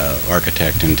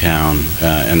architect in town,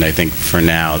 and I think for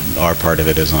now our part of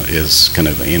it is kind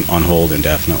of on hold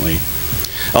indefinitely.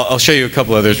 I'll show you a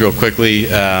couple others real quickly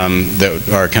that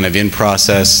are kind of in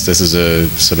process. This is a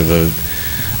sort of a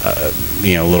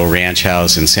little ranch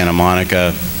house in Santa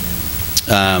Monica.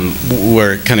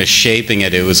 We're kind of shaping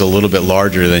it. It was a little bit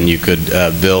larger than you could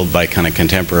build by kind of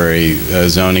contemporary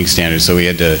zoning standards, so we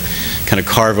had to kind of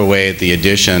carve away at the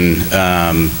addition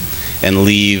and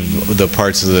leave the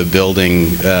parts of the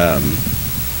building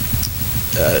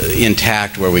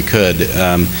intact where we could.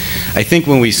 I think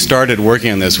when we started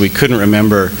working on this, we couldn't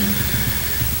remember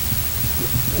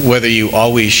whether you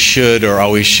always should or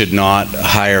always should not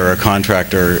hire a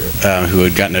contractor who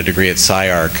had gotten a degree at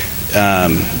SCI-Arc.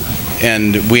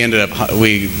 And we ended up,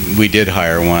 we did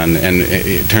hire one, and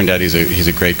it turned out he's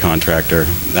a great contractor.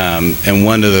 And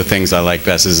one of the things I like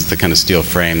best is the kind of steel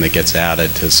frame that gets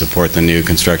added to support the new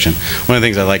construction. One of the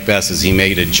things I like best is he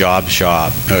made a job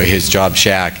shop, or his job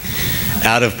shack,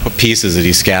 out of pieces that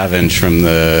he scavenged from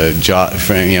the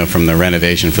from the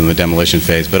renovation, from the demolition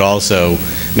phase, but also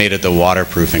made it the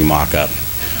waterproofing mock-up.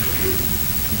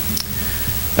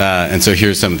 And so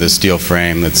here's some of the steel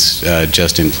frame that's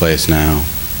just in place now.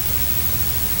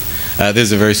 This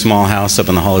is a very small house up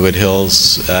in the Hollywood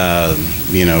Hills, a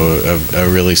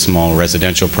really small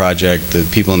residential project. The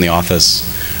people in the office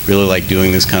really like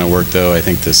doing this kind of work, though. I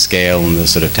think the scale and the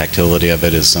sort of tactility of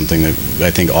it is something that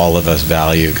I think all of us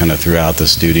value kind of throughout the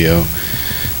studio.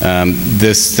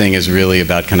 This thing is really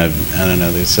about kind of, I don't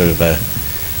know, there's sort of a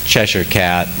Cheshire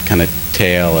cat kind of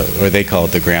tail, or they call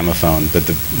it the gramophone, that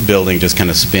the building just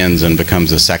kind of spins and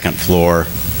becomes a second floor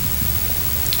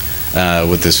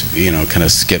with this, kind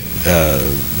of skip,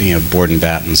 board and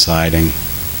batten siding.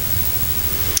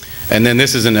 And then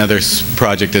this is another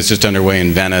project that's just underway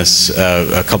in Venice,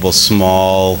 a couple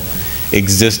small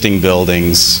existing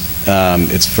buildings.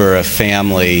 It's for a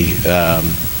family.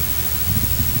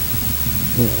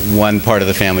 One part of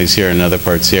the family's here, another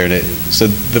part's here. And so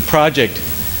the project,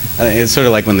 it's sort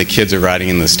of like when the kids are riding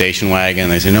in the station wagon,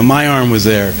 they say, no, my arm was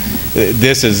there.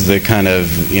 This is the kind of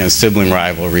sibling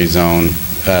rivalry zone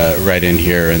right in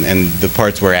here. And the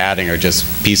parts we're adding are just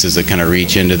pieces that kind of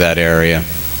reach into that area.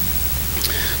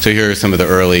 So here are some of the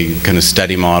early kind of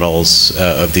study models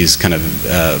of these kind of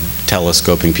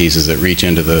telescoping pieces that reach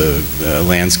into the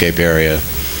landscape area.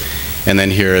 And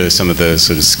then here are some of the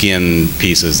sort of skin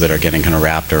pieces that are getting kind of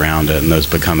wrapped around it, and those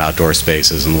become outdoor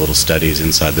spaces and little studies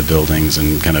inside the buildings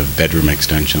and kind of bedroom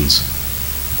extensions.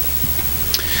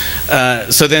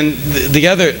 So then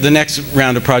the next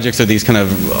round of projects are these kind of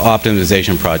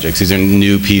optimization projects. These are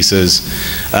new pieces.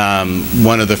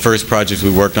 One of the first projects we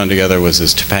worked on together was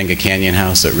this Topanga Canyon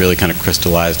house that really kind of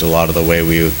crystallized a lot of the way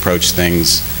we approach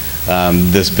things.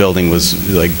 This building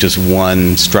was like just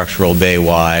one structural bay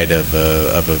wide of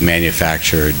a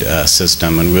manufactured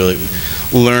system, and really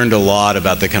learned a lot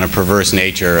about the kind of perverse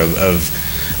nature of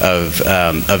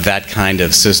that kind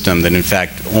of system. That in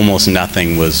fact almost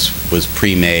nothing was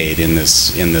pre-made in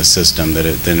this system. That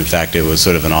in fact it was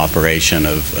sort of an operation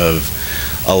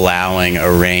of allowing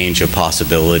a range of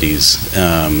possibilities,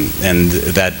 and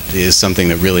that is something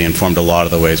that really informed a lot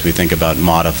of the ways we think about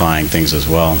modifying things as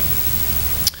well.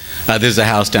 This is a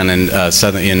house down in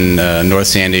North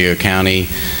San Diego County.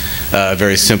 A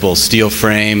very simple steel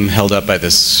frame held up by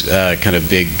this kind of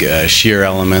big shear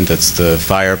element that's the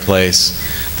fireplace.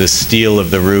 The steel of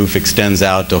the roof extends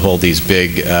out to hold these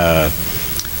big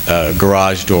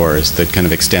garage doors that kind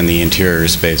of extend the interior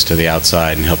space to the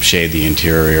outside and help shade the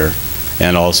interior,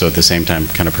 and also at the same time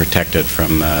kind of protect it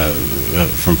from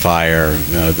fire.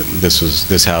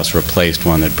 This house replaced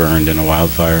one that burned in a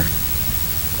wildfire.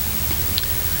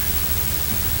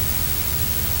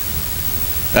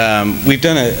 We've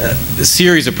done a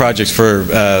series of projects for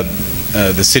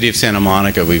the city of Santa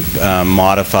Monica. We've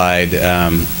modified,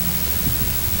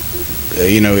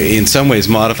 in some ways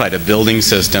modified a building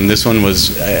system. This one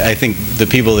was, I think the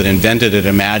people that invented it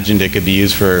imagined it could be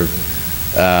used for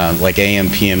like AM,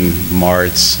 PM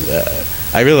marts.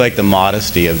 I really like the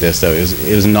modesty of this, though.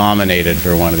 It was nominated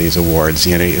for one of these awards.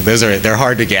 They're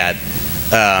hard to get.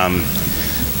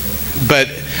 But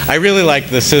I really liked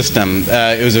the system.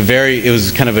 It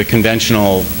was kind of a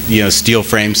conventional, steel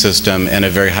frame system and a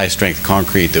very high strength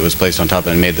concrete that was placed on top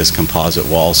and made this composite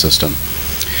wall system.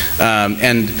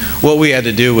 And what we had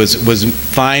to do was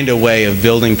find a way of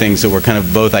building things that were kind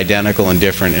of both identical and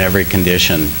different in every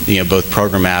condition, both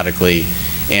programmatically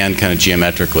and kind of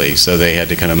geometrically. So they had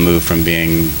to kind of move from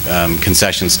being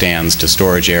concession stands to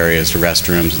storage areas to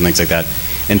restrooms and things like that,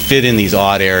 and fit in these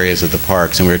odd areas of the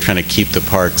parks. And we were trying to keep the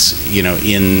parks,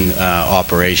 in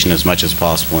operation as much as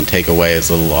possible and take away as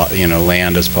little,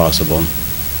 land as possible.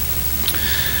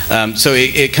 So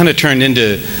it kind of turned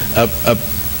into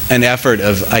an effort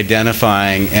of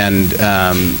identifying and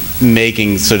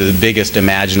making sort of the biggest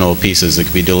imaginable pieces that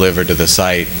could be delivered to the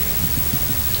site.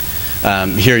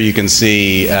 Here you can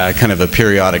see kind of a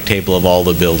periodic table of all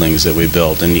the buildings that we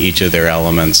built and each of their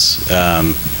elements.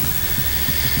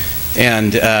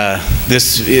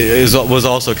 This was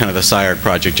also kind of a SCI-Arc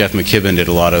project. Jeff McKibben did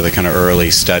a lot of the kind of early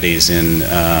studies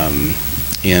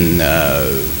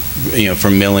for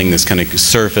milling this kind of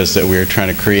surface that we were trying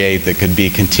to create that could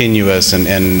be continuous and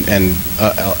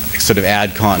sort of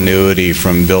add continuity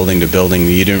from building to building.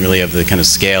 You didn't really have the kind of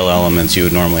scale elements you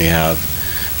would normally have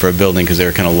for a building because they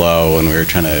were kind of low, and we were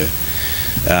trying to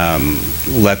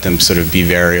let them sort of be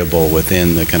variable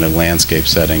within the kind of landscape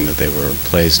setting that they were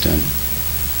placed in.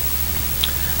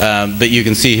 But you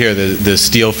can see here the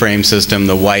steel frame system.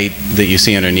 The white that you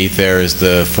see underneath there is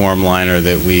the form liner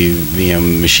that we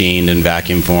machined and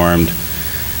vacuum formed.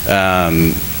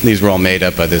 These were all made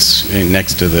up by this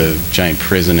next to the giant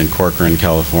prison in Corcoran,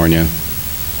 California.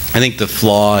 I think the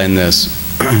flaw in this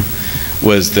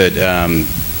was that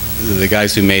the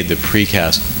guys who made the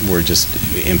precast were just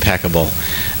impeccable,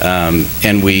 and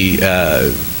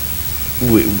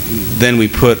then we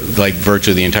put like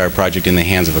virtually the entire project in the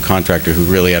hands of a contractor who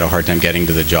really had a hard time getting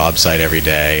to the job site every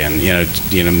day, and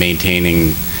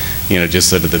maintaining just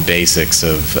sort of the basics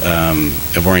of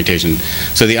orientation.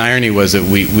 So the irony was that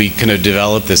we kind of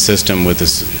developed this system with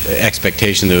this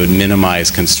expectation that it would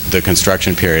minimize the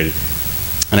construction period,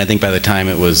 and I think by the time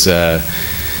it was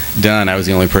done. I was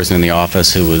the only person in the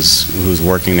office who was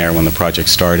working there when the project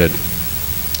started.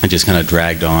 It just kind of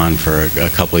dragged on for a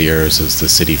couple of years as the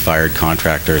city fired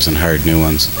contractors and hired new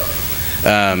ones.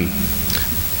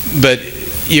 But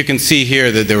you can see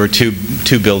here that there were two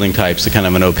building types: the kind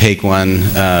of an opaque one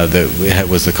that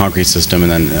was the concrete system,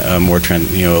 and then a more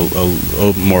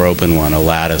more open one, a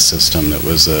lattice system that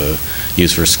was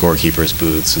used for scorekeepers'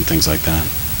 booths and things like that.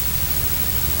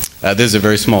 This is a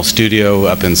very small studio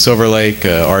up in Silver Lake,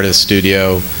 artist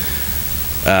studio.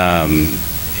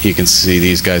 You can see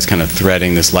these guys kind of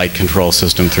threading this light control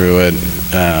system through it.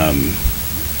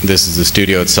 This is the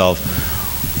studio itself.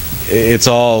 It's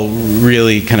all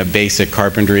really kind of basic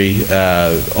carpentry.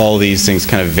 All these things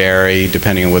kind of vary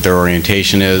depending on what their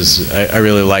orientation is. I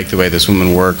really like the way this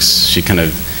woman works. She kind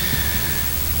of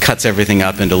cuts everything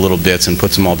up into little bits and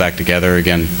puts them all back together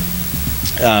again.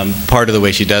 Part of the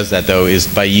way she does that, though, is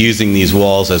by using these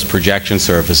walls as projection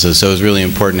surfaces. So it's really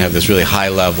important to have this really high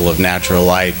level of natural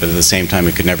light, but at the same time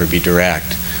it could never be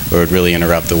direct, or it would really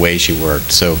interrupt the way she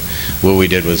worked. So what we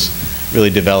did was really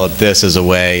develop this as a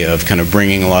way of kind of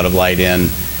bringing a lot of light in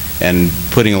and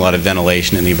putting a lot of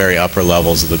ventilation in the very upper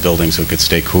levels of the building so it could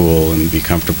stay cool and be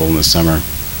comfortable in the summer.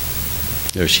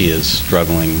 There she is,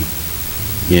 struggling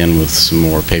in with some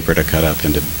more paper to cut up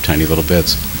into tiny little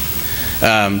bits.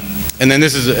 And then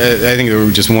this is, I think there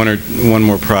were just one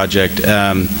more project,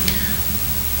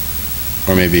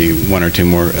 or maybe one or two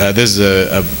more. This is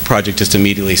a project just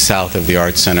immediately south of the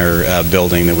Arts Center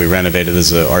building that we renovated.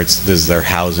 This is their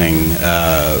housing,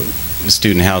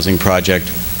 student housing project.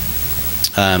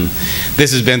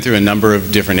 This has been through a number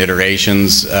of different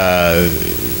iterations.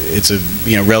 It's a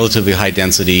relatively high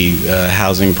density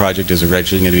housing project. It's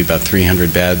originally going to be about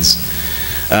 300 beds.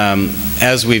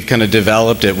 As we've kind of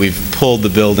developed it, we've pulled the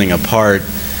building apart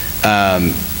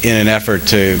in an effort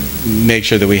to make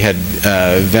sure that we had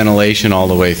ventilation all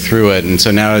the way through it. And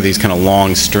so now are these kind of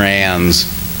long strands.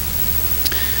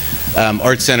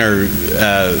 Art Center,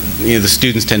 the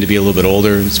students tend to be a little bit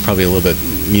older. It's probably a little bit,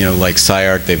 like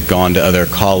SCI-Arc, they've gone to other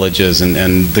colleges,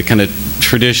 and the kind of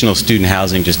traditional student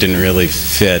housing just didn't really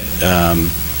fit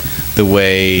the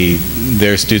way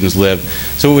their students live.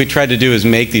 So what we tried to do is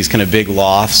make these kind of big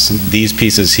lofts. These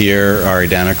pieces here are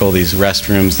identical. These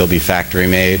restrooms, they'll be factory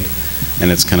made, and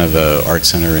it's kind of a Art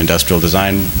Center industrial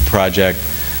design project.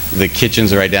 The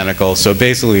kitchens are identical. So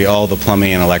basically all the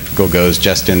plumbing and electrical goes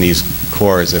just in these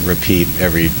cores that repeat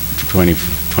every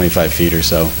 25 feet or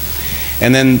so.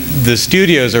 And then the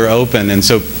studios are open, and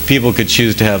so people could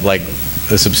choose to have like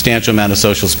a substantial amount of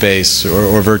social space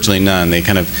or virtually none. They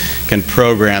kind of can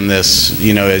program this,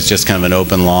 as just kind of an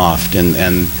open loft,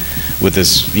 and with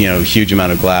this, huge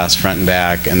amount of glass front and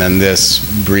back. And then this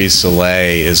brise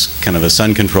soleil is kind of a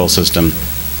sun control system.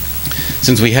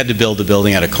 Since we had to build the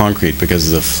building out of concrete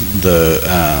because the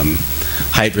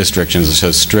height restrictions are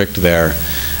so strict there,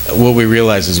 what we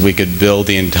realized is we could build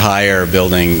the entire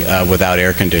building without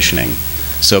air conditioning.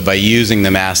 So by using the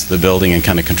mass of the building and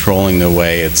kind of controlling the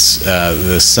way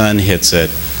the sun hits it,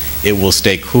 it will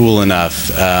stay cool enough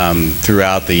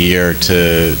throughout the year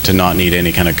to not need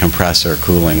any kind of compressor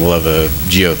cooling. We'll have a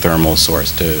geothermal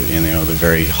source to the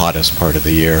very hottest part of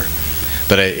the year.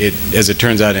 But as it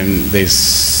turns out,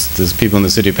 there's people in the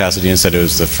city of Pasadena said it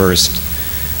was the first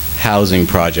housing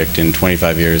project in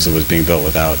 25 years that was being built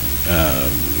without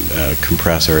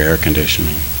compressor air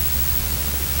conditioning.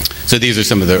 So these are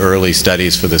some of the early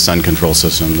studies for the sun control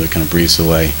system, the kind of brise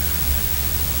soleil.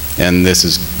 And this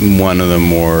is one of the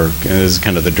more, this is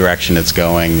kind of the direction it's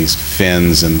going, these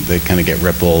fins, and they kind of get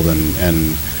rippled,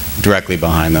 and directly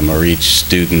behind them are each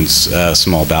student's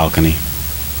small balcony.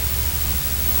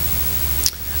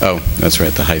 Oh, that's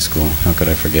right, the high school. How could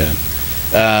I forget?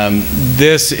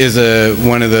 This is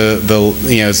one of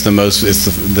it's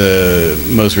the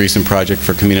most recent project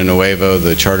for Camino Nuevo,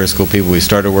 the charter school people we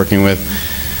started working with,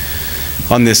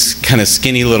 on this kind of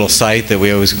skinny little site that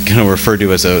we always kind of refer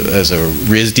to as a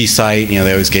RISD site.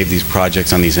 They always gave these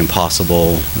projects on these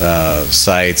impossible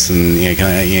sites, and you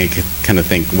kind of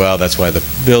think, well, that's why the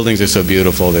buildings are so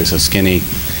beautiful, they're so skinny.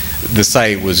 The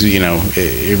site was,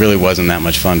 it really wasn't that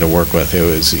much fun to work with. It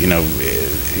was,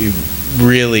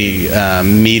 really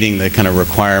meeting the kind of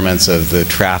requirements of the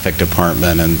traffic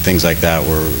department and things like that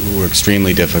were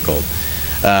extremely difficult.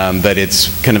 But it's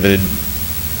kind of an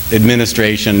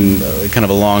administration, kind of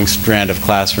a long strand of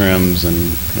classrooms and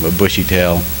kind of a bushy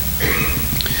tail.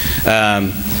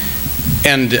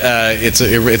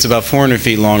 It's about 400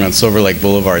 feet long on Silver Lake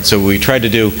Boulevard. So what we tried to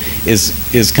do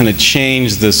is kind of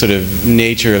change the sort of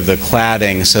nature of the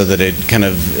cladding so that it kind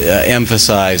of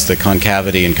emphasized the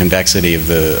concavity and convexity of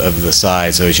the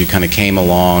side. So as you kind of came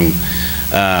along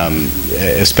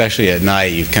especially at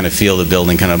night, you kind of feel the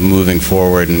building kind of moving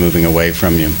forward and moving away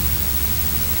from you.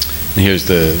 And here's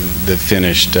the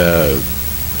finished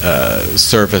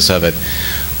surface of it.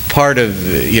 Part of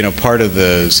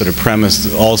the sort of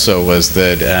premise also was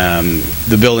that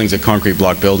the building's a concrete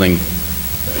block building.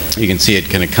 You can see it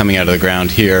kind of coming out of the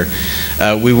ground here.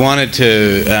 We wanted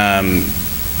to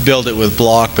build it with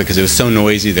block because it was so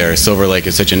noisy there. Silver Lake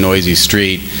is such a noisy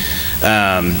street.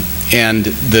 And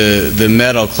the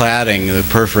metal cladding, the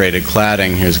perforated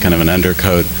cladding, here's kind of an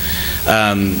undercoat,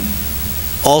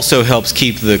 also helps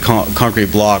keep the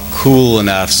concrete block cool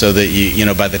enough so that you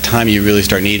know, by the time you really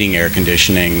start needing air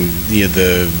conditioning,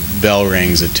 the bell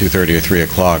rings at 2:30 or 3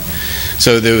 o'clock.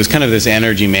 So there was kind of this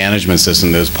energy management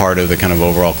system that was part of the kind of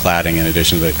overall cladding, in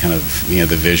addition to the kind of, you know,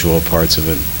 the visual parts of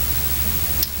it.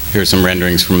 Here's some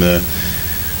renderings from the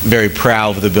very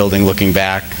prow of the building looking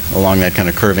back along that kind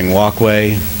of curving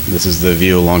walkway. This is the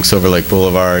view along Silver Lake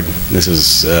Boulevard. This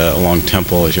is along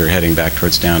Temple as you're heading back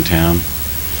towards downtown.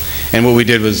 And what we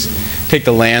did was take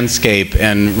the landscape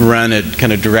and run it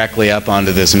kind of directly up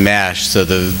onto this mesh, so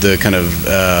the kind of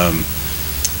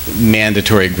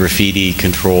mandatory graffiti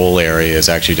control area is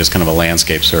actually just kind of a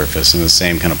landscape surface, and the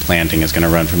same kind of planting is going to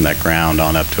run from that ground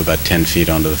on up to about 10 feet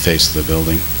onto the face of the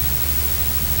building.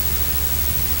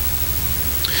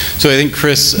 So I think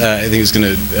Chris, I think is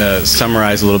going to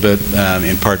summarize a little bit,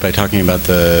 in part by talking about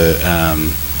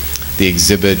the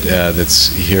exhibit that's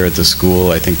here at the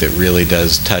school. I think that really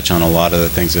does touch on a lot of the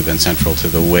things that have been central to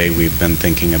the way we've been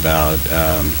thinking about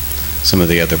some of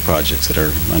the other projects that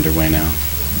are underway now.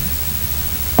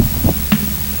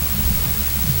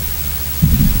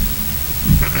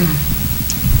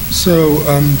 So,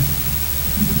 I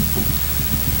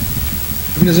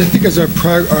mean, as our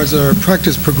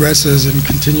practice progresses and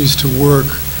continues to work,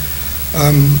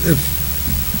 if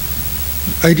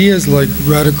ideas like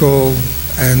radical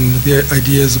and the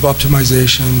ideas of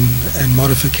optimization and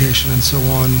modification and so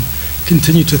on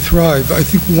continue to thrive, I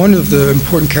think one of the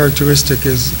important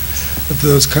characteristics of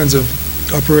those kinds of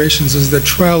operations is that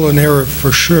trial and error,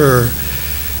 for sure,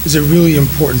 is a really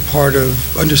important part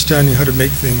of understanding how to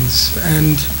make things.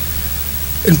 And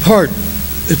in part,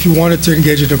 if you wanted to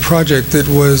engage in a project that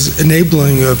was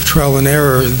enabling of trial and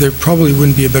error, there probably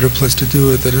wouldn't be a better place to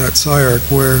do it than at SCI-Arc,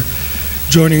 where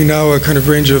joining now a kind of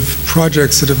range of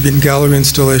projects that have been gallery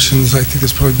installations. I think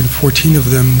there's probably been 14 of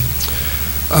them.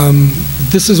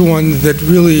 This is one that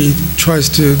really tries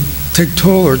to take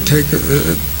toll or take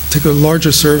a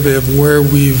larger survey of where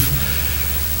we've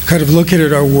kind of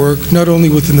located our work, not only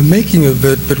within the making of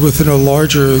it, but within a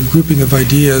larger grouping of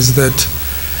ideas that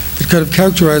kind of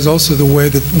characterize also the way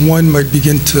that one might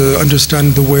begin to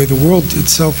understand the way the world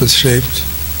itself is shaped.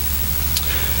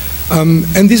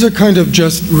 And these are kind of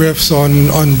just riffs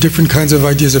on different kinds of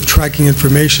ideas of tracking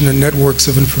information and networks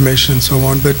of information and so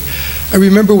on. But I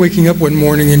remember waking up one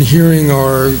morning and hearing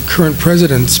our current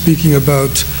president speaking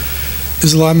about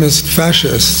Islamist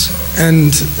fascists.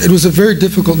 And it was a very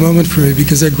difficult moment for me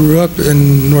because I grew up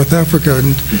in North Africa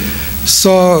and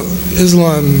saw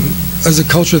Islam as a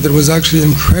culture that was actually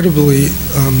incredibly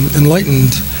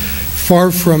enlightened,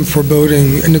 far from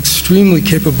foreboding, and extremely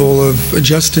capable of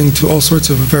adjusting to all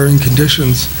sorts of varying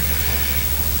conditions.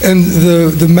 And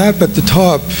the map at the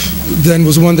top then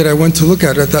was one that I went to look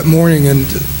at that morning, and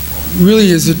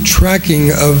really is a tracking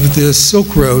of the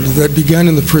Silk Road that began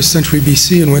in the 1st century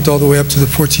BC and went all the way up to the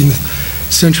 14th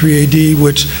century AD,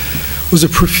 which was a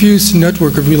profuse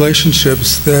network of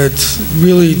relationships that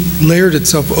really layered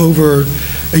itself over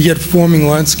a yet forming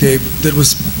landscape that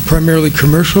was primarily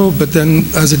commercial, but then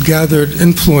as it gathered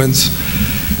influence,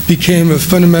 became a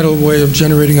fundamental way of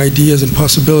generating ideas and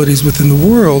possibilities within the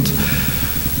world,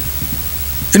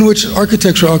 in which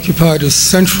architecture occupied a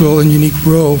central and unique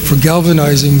role for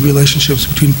galvanizing relationships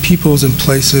between peoples and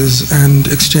places and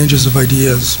exchanges of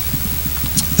ideas.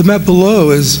 The map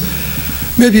below is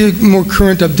maybe a more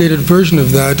current, updated version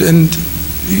of that, and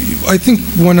I think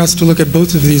one has to look at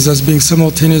both of these as being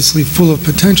simultaneously full of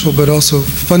potential, but also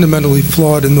fundamentally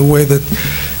flawed in the way that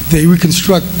they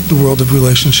reconstruct the world of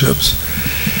relationships.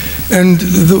 And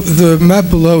the map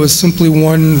below is simply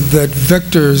one that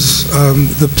vectors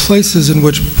the places in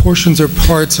which portions or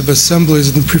parts of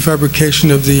assemblies and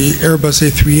prefabrication of the Airbus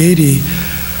A380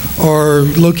 are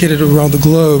located around the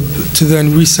globe to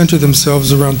then recenter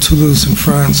themselves around Toulouse in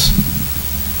France.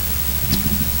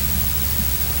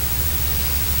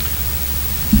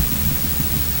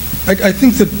 I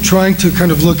think that trying to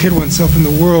kind of locate oneself in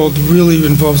the world really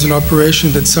involves an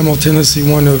operation that's simultaneously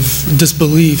one of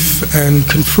disbelief and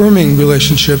confirming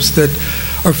relationships that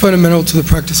are fundamental to the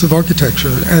practice of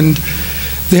architecture. And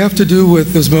They have to do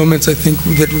with those moments, I think,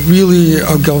 that really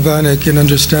are galvanic in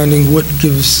understanding what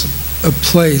gives a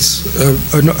place,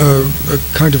 a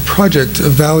kind of project, a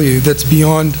value that's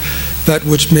beyond that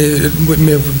which may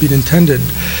have been intended.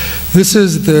 This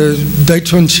is the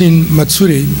Daichonshin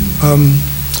Matsuri,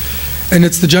 and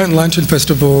it's the Giant Lantern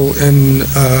Festival in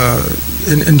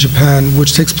Japan,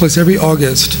 which takes place every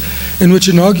August, and which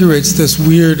inaugurates this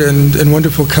weird and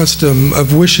wonderful custom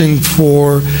of wishing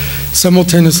for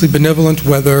simultaneously benevolent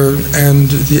weather and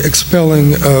the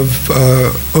expelling of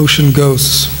ocean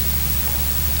ghosts.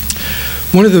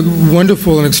 One of the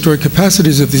wonderful and extraordinary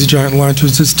capacities of these giant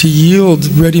lanterns is to yield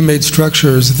ready-made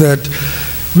structures that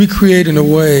recreate in a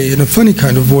way, in a funny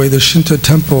kind of way, the Shinto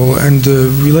temple and the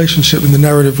relationship and the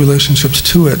narrative relationships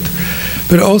to it,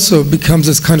 but also becomes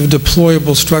this kind of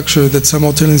deployable structure that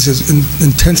simultaneously is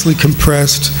intensely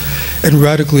compressed and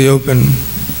radically open.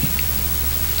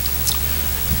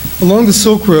 Along the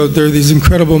Silk Road, there are these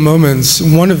incredible moments,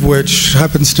 one of which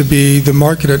happens to be the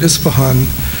market at Isfahan.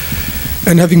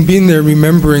 And having been there,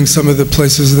 remembering some of the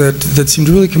places that seemed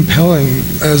really compelling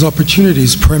as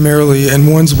opportunities primarily,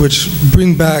 and ones which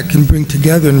bring back and bring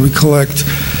together and recollect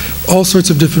all sorts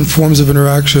of different forms of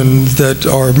interaction that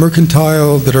are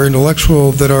mercantile, that are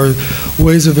intellectual, that are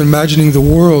ways of imagining the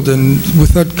world, and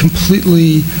without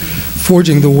completely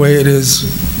forging the way it is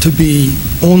to be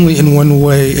only in one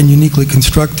way and uniquely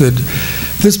constructed.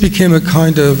 This became a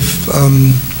kind of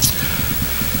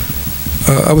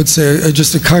I would say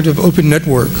just a kind of open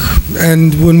network.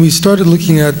 And when we started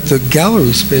looking at the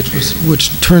gallery space,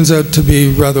 which turns out to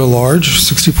be rather large,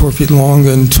 64 feet long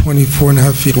and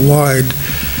 24.5 feet wide,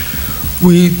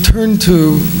 we turned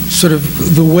to sort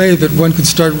of the way that one could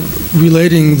start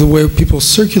relating the way people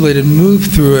circulate and move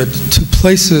through it to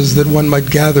places that one might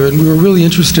gather. And we were really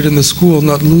interested in the school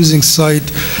not losing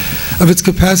sight of its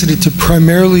capacity to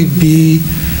primarily be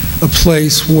a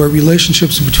place where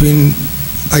relationships between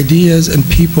ideas and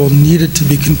people needed to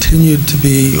be continued to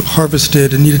be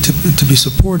harvested and needed to be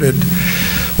supported,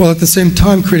 while at the same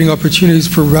time creating opportunities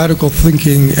for radical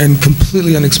thinking and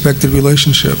completely unexpected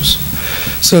relationships.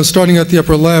 So starting at the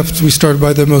upper left, we started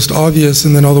by the most obvious,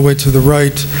 and then all the way to the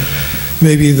right,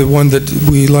 maybe the one that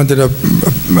we landed up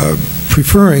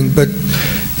preferring. But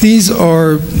these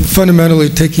are fundamentally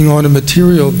taking on a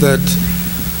material that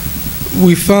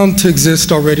we found to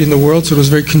exist already in the world, so it was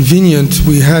very convenient.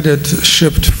 We had it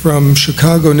shipped from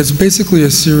Chicago, and it's basically a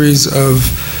series of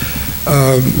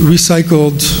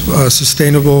recycled,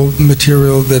 sustainable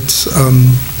material that's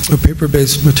a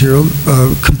paper-based material,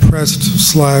 compressed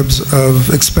slabs of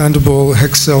expandable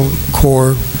Hexcel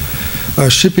core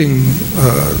shipping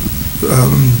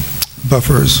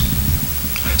buffers.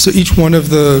 So each one of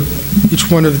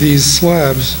these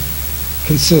slabs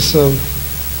consists of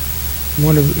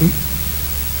one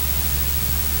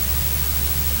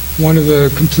of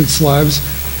the complete slabs.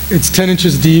 It's 10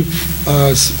 inches deep,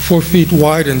 4 feet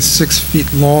wide, and 6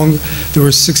 feet long. There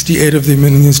were 68 of them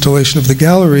in the installation of the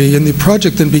gallery, and the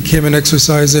project then became an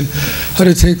exercise in how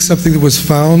to take something that was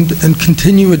found and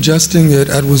continue adjusting it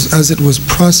as it was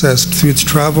processed through its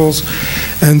travels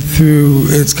and through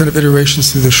its kind of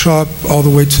iterations through the shop all the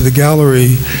way to the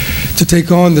gallery, to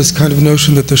take on this kind of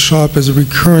notion that the shop is a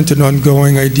recurrent and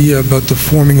ongoing idea about the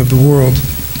forming of the world.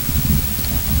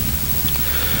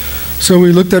 So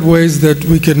we looked at ways that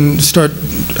we can start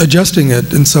adjusting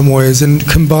it in some ways, and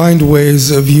combined ways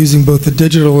of using both the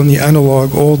digital and the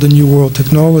analog, old and new world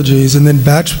technologies, and then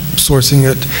batch sourcing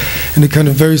it in a kind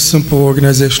of very simple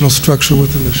organizational structure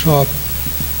within the shop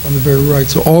on the very right.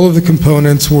 So all of the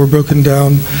components were broken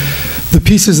down. The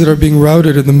pieces that are being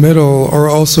routed in the middle are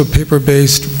also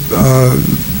paper-based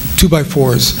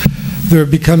 2x4s. They're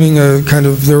becoming a kind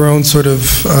of their own sort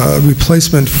of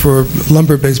replacement for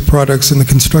lumber-based products in the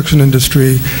construction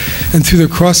industry, and through their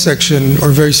cross-section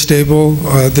are very stable.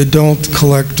 They don't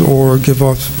collect or give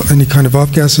off any kind of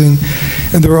off-gassing,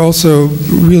 and they're also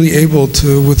really able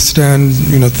to withstand,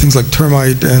 things like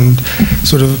termite and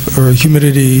sort of or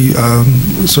humidity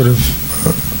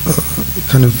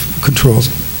kind of controls.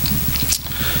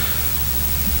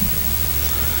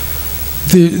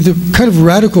 The kind of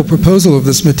radical proposal of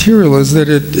this material is that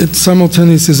it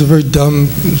simultaneously is a very dumb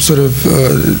sort of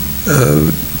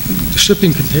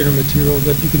shipping container material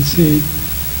that you can see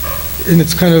in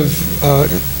its kind of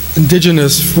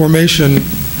indigenous formation,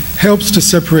 helps to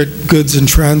separate goods in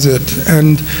transit.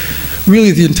 And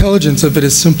really the intelligence of it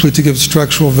is simply to give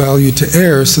structural value to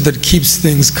air so that it keeps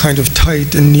things kind of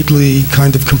tight and neatly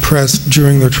kind of compressed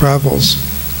during their travels.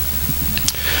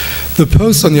 The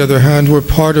posts, on the other hand, were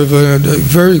part of a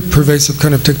very pervasive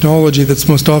kind of technology that's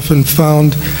most often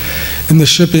found in the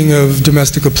shipping of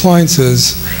domestic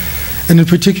appliances. and in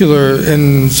particular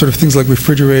in sort of things like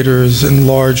refrigerators and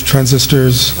large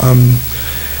transistors,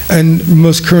 and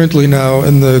most currently now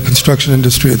in the construction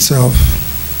industry itself.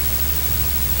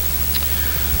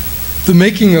 The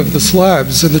making of the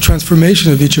slabs and the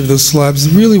transformation of each of those slabs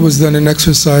really was then an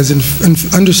exercise in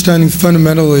understanding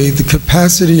fundamentally the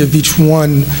capacity of each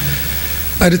one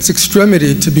at its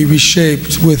extremity to be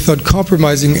reshaped without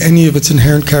compromising any of its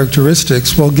inherent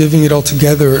characteristics, while giving it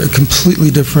altogether a completely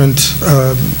different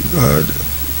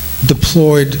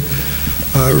deployed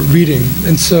reading.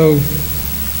 And so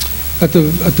at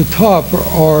the top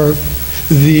are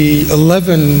the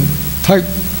 11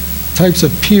 types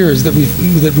of piers that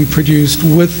we produced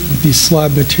with the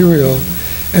slab material,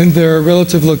 and their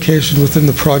relative location within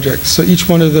the project. So each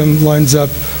one of them lines up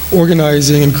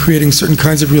organizing and creating certain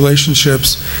kinds of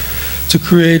relationships to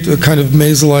create a kind of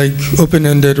maze-like,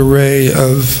 open-ended array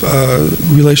of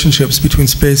relationships between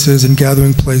spaces and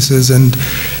gathering places and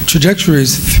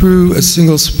trajectories through a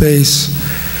single space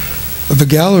of a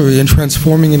gallery, and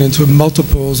transforming it into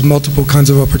multiple kinds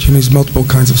of opportunities, multiple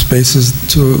kinds of spaces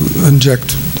to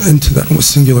inject into that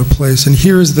singular place. And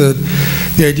here is the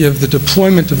idea of the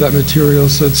deployment of that material.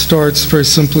 So it starts very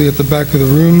simply at the back of the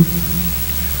room.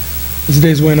 As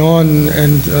days went on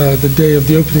and the day of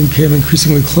the opening came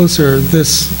increasingly closer,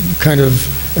 this kind of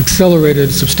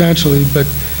accelerated substantially, but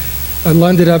it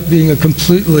landed up being a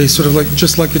completely, sort of like,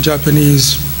 just like a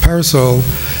Japanese parasol,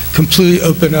 completely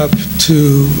open up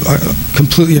to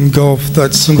completely engulf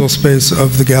that single space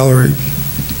of the gallery.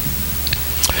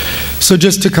 So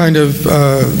just to kind of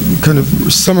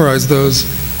summarize those,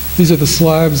 these are the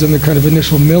slabs and the kind of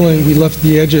initial milling. We left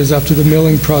the edges after the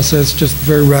milling process just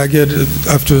very ragged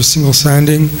after a single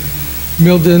sanding.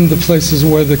 Milled in the places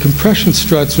where the compression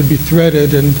struts would be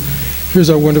threaded, and here's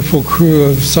our wonderful crew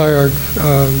of SCI-Arc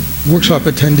workshop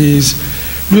attendees,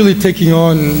 really taking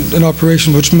on an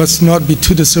operation which must not be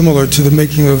too dissimilar to the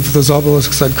making of those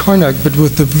obelisks at Karnak, but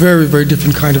with a very, very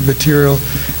different kind of material,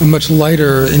 and much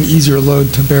lighter and easier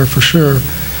load to bear for sure.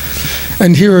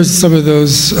 And here are some of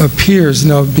those piers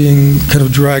now being kind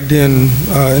of dragged in,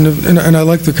 and I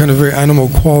like the kind of very animal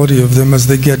quality of them as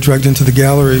they get dragged into the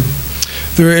gallery.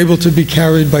 They're able to be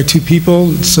carried by 2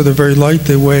 people, so they're very light.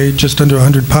 They weigh just under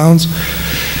 100 pounds.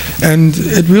 And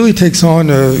it really takes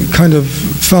on a kind of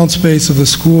found space of the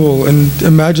school and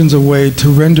imagines a way to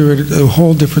render it a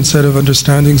whole different set of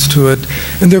understandings to it,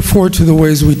 and therefore to the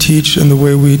ways we teach and the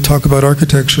way we talk about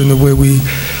architecture and the way we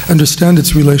understand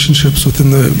its relationships within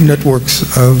the networks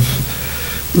of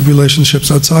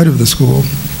relationships outside of the school.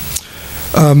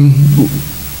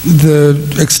 The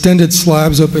extended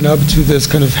slabs open up to this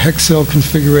kind of hexel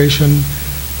configuration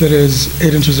that is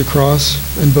 8 inches across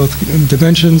in both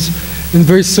dimensions, and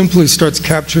very simply starts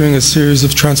capturing a series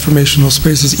of transformational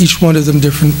spaces, each one of them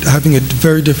having a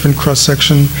very different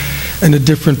cross-section and a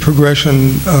different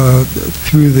progression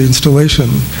through the installation.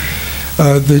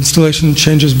 The installation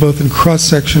changes both in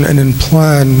cross-section and in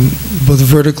plan, both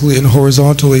vertically and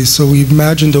horizontally, so we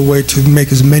imagined a way to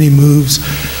make as many moves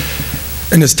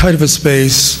in as tight of a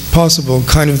space possible,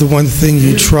 kind of the one thing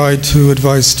you try to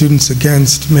advise students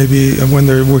against maybe when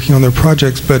they're working on their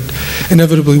projects, but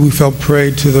inevitably we fell prey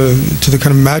to the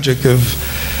kind of magic of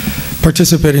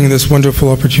participating in this wonderful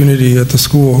opportunity at the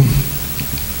school.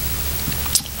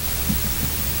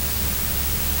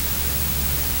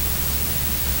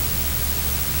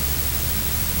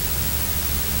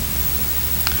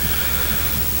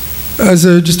 As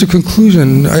just a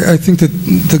conclusion, I think that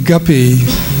the guppy,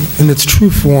 in its true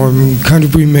form, kind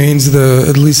of remains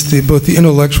at least both the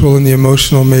intellectual and the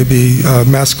emotional, maybe,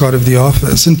 mascot of the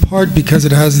office, in part because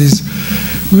it has these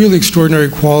really extraordinary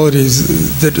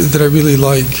qualities that I really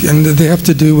like, and they have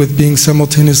to do with being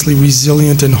simultaneously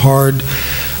resilient and hard,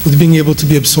 with being able to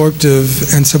be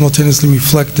absorptive and simultaneously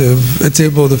reflective.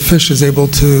 The fish is able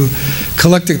to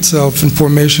collect itself in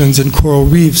formations and coral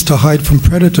reefs to hide from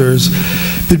predators,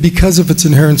 but because of its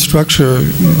inherent structure,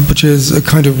 which is a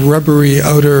kind of rubbery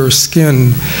outer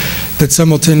skin that's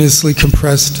simultaneously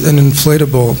compressed and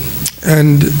inflatable,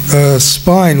 and a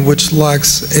spine which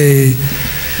lacks a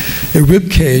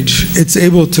rib cage, it's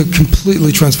able to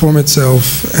completely transform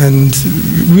itself and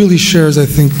really shares, I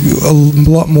think, a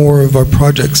lot more of our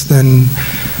projects than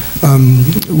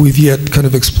we've yet kind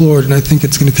of explored, and I think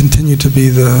it's going to continue to be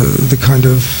the kind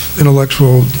of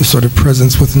intellectual sort of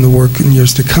presence within the work in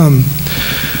years to come.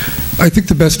 I think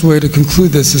the best way to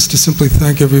conclude this is to simply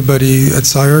thank everybody at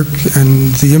SCI-Arc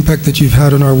and the impact that you've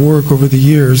had on our work over the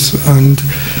years, and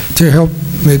to help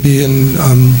maybe in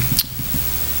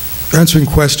answering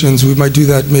questions. We might do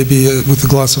that maybe with a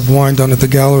glass of wine down at the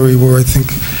gallery, where I think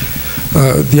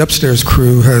the upstairs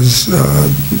crew has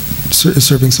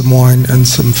serving some wine and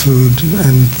some food.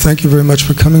 And thank you very much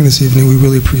for coming this evening. We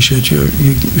really appreciate you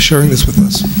sharing this with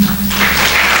us.